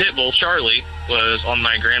the pit bull, Charlie, was on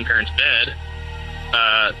my grandparents' bed,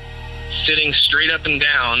 sitting straight up and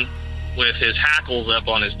down with his hackles up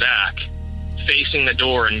on his back, facing the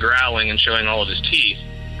door and growling and showing all of his teeth.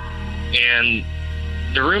 And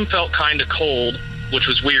the room felt kind of cold, which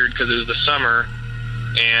was weird because it was the summer,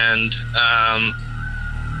 and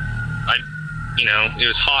it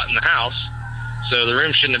was hot in the house, so the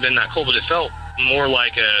room shouldn't have been that cold, but it felt more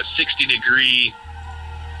like a 60-degree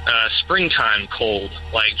springtime cold,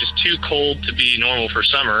 like just too cold to be normal for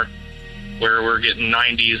summer, where we're getting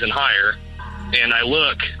 90s and higher. And I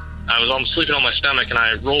was almost sleeping on my stomach, and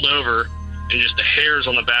I rolled over, and just the hairs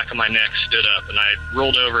on the back of my neck stood up, and I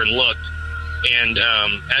rolled over and looked. And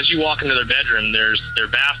as you walk into their bedroom, their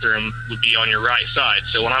bathroom would be on your right side.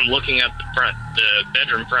 So when I'm looking at the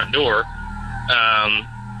bedroom front door,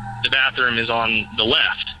 the bathroom is on the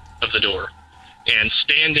left of the door. And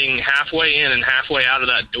standing halfway in and halfway out of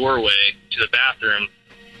that doorway to the bathroom,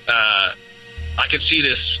 I could see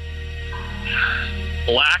this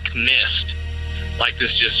black mist, like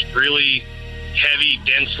this just really heavy,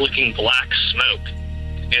 dense-looking black smoke.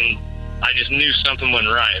 And I just knew something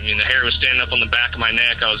wasn't right. I mean, the hair was standing up on the back of my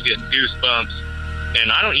neck. I was getting goosebumps.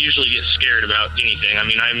 And I don't usually get scared about anything. I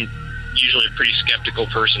mean, I'm usually a pretty skeptical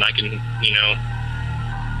person. I can,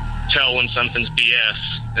 tell when something's BS.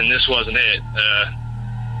 And this wasn't it.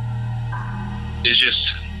 It's just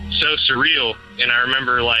so surreal. And I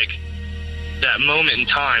remember, like, that moment in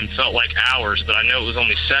time felt like hours, but I know it was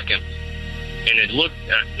only seconds. And it looked,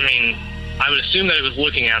 I would assume that it was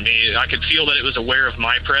looking at me. I could feel that it was aware of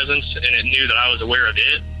my presence, and it knew that I was aware of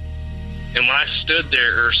it. And when I sat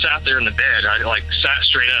there in the bed, I sat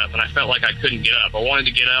straight up, and I felt like I couldn't get up. I wanted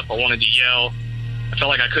to get up. I wanted to yell. I felt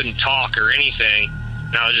like I couldn't talk or anything.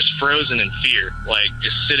 And I was just frozen in fear, like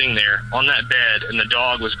just sitting there on that bed, and the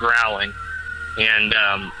dog was growling. And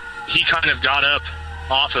he kind of got up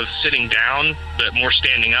off of sitting down, but more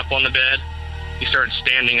standing up on the bed. He started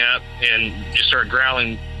standing up and just started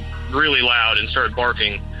growling really loud and started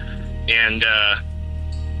barking. And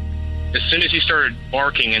as soon as he started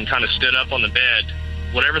barking and kind of stood up on the bed,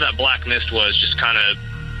 whatever that black mist was just kind of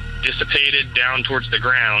dissipated down towards the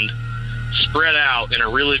ground, spread out in a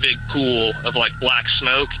really big pool of like black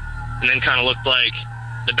smoke, and then kind of looked like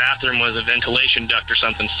the bathroom was a ventilation duct or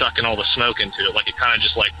something sucking all the smoke into it. Like it kind of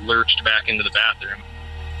just like lurched back into the bathroom.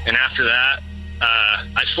 And after that,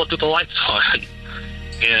 I slept with the lights on.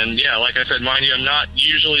 And yeah, like I said, mind you, I'm not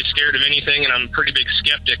usually scared of anything, and I'm a pretty big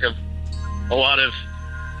skeptic of a lot of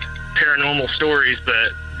paranormal stories,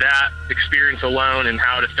 but that experience alone and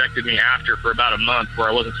how it affected me after for about a month, where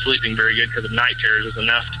I wasn't sleeping very good because of night terrors, was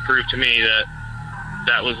enough to prove to me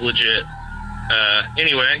that was legit.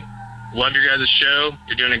 Anyway, love your guys' show.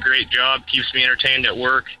 You're doing a great job. Keeps me entertained at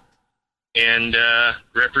work. And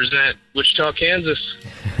represent Wichita, Kansas.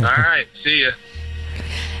 All right, see ya.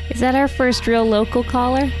 Is that our first real local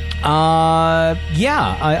caller?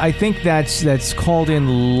 Yeah, I think that's called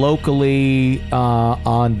in locally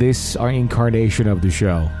on this our incarnation of the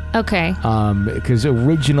show. Okay. Because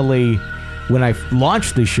originally, when I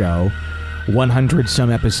launched the show 100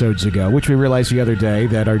 some episodes ago, which we realized the other day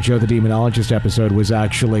that our Joe the Demonologist episode was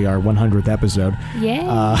actually our 100th episode.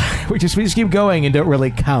 Yeah. We just keep going and don't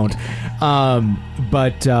really count.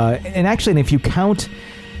 But if you count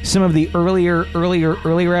some of the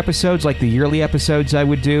earlier episodes, like the yearly episodes I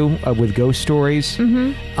would do with ghost stories,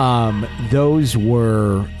 those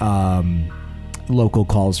were local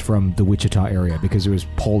calls from the Wichita area because it was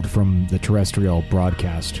pulled from the terrestrial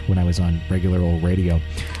broadcast when I was on regular old radio.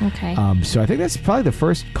 Okay. So I think that's probably the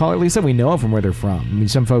first caller, at least that we know of, from where they're from. I mean,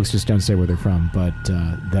 some folks just don't say where they're from, but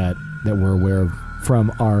that we're aware of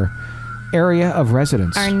from our area of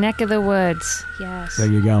residence. Our neck of the woods. Yes. There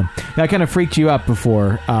you go. That kind of freaked you up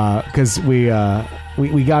before because we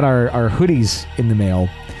got our hoodies in the mail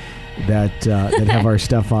that have our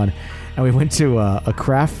stuff on. And we went to a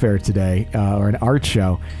craft fair today, or an art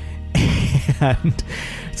show. And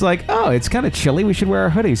it's like, oh, it's kind of chilly. We should wear our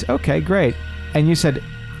hoodies. Okay, great. And you said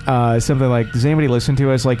something like, does anybody listen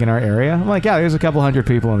to us like in our area? I'm like, yeah, there's a couple hundred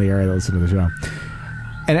people in the area that listen to the show.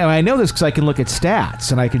 And I know this because I can look at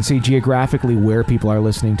stats and I can see geographically where people are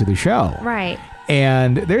listening to the show. Right.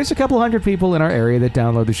 And there's a couple hundred people in our area that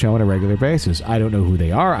download the show on a regular basis. I don't know who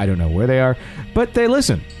they are. I don't know where they are, but they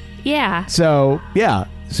listen. Yeah. So, yeah.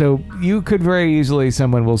 So you could very easily,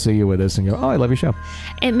 someone will see you with us and go, oh, I love your show.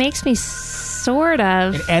 It makes me sort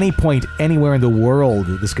of. At any point, anywhere in the world,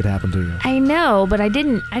 this could happen to you. I know, but I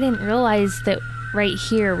didn't realize that right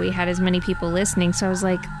here we had as many people listening. So I was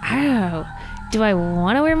like, oh, do I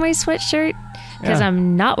want to wear my sweatshirt? Because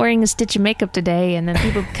I'm not wearing a stitch of makeup today. And then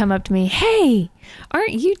people come up to me, hey,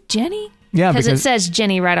 aren't you Jenny? Yeah, because it says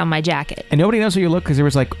Jenny right on my jacket. And nobody knows how you look because there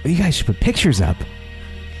was like, you guys should put pictures up.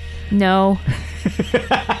 No.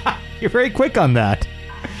 You're very quick on that.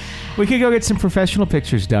 We could go get some professional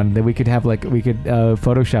pictures done. Then we could have we could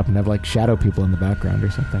Photoshop and have like shadow people in the background or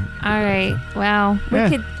something. All right. Well,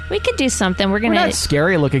 we could do something. We're not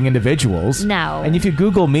scary looking individuals. No. And if you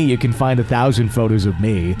Google me, you can find 1,000 photos of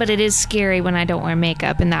me. But it is scary when I don't wear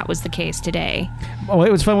makeup, and that was the case today. Oh,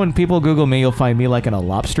 it was fun when people Google me. You'll find me like in a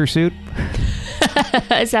lobster suit.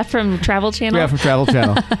 Is that from Travel Channel? Yeah, from Travel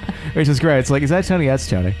Channel. Which is great. It's like, is that Tony? That's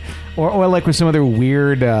Tony. Or like with some other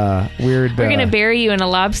weird. We're gonna bury you in a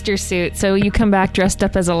lobster suit, so you come back dressed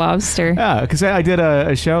up as a lobster. Yeah, because I did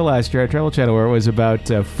a show last year at Travel Channel where it was about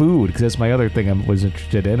food, because that's my other thing I was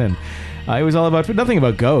interested in, and it was all about nothing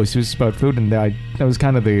about ghosts. It was about food, and I was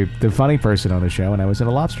kind of the funny person on the show, and I was in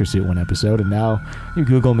a lobster suit one episode, and now you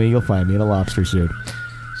Google me, you'll find me in a lobster suit.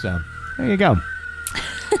 So there you go.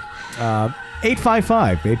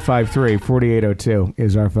 855-853-4802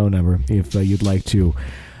 is our phone number if you'd like to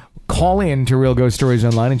call in to Real Ghost Stories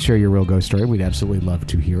Online and share your real ghost story. We'd absolutely love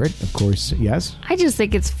to hear it. Of course, yes. I just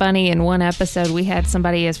think it's funny. In one episode, we had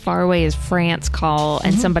somebody as far away as France call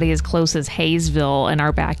and somebody as close as Hayesville in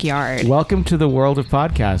our backyard. Welcome to the world of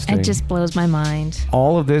podcasting. It just blows my mind.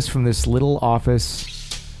 All of this from this little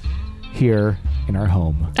office here in our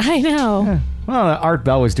home. I know. Yeah. Well, Art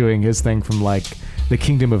Bell was doing his thing from like the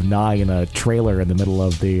Kingdom of Nye in a trailer in the middle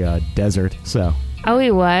of the desert. So. Oh, he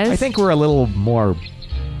was? I think we're a little more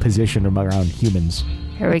positioned around humans.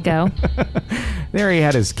 Here we go. There he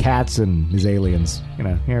had his cats and his aliens.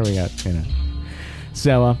 Here we go.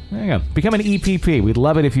 So, there you go. Become an EPP. We'd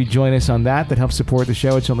love it if you join us on that. That helps support the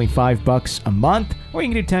show. It's only $5 a month, or you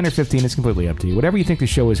can do 10 or 15. It's completely up to you. Whatever you think the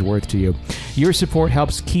show is worth to you. Your support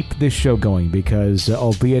helps keep this show going because,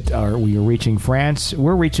 albeit we are reaching France,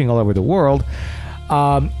 we're reaching all over the world.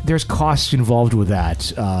 There's costs involved with that.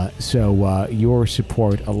 So your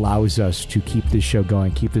support allows us to keep this show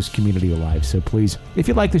going, keep this community alive. So please, if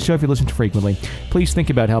you like the show, if you listen to frequently, please think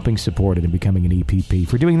about helping support it and becoming an EPP.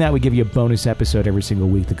 For doing that, we give you a bonus episode every single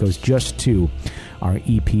week that goes just to our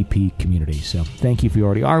EPP community. So thank you if you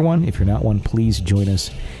already are one. If you're not one, please join us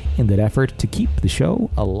in that effort to keep the show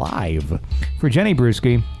alive. For Jenny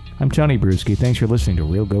Brewski, I'm Tony Brewski. Thanks for listening to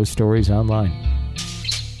Real Ghost Stories Online.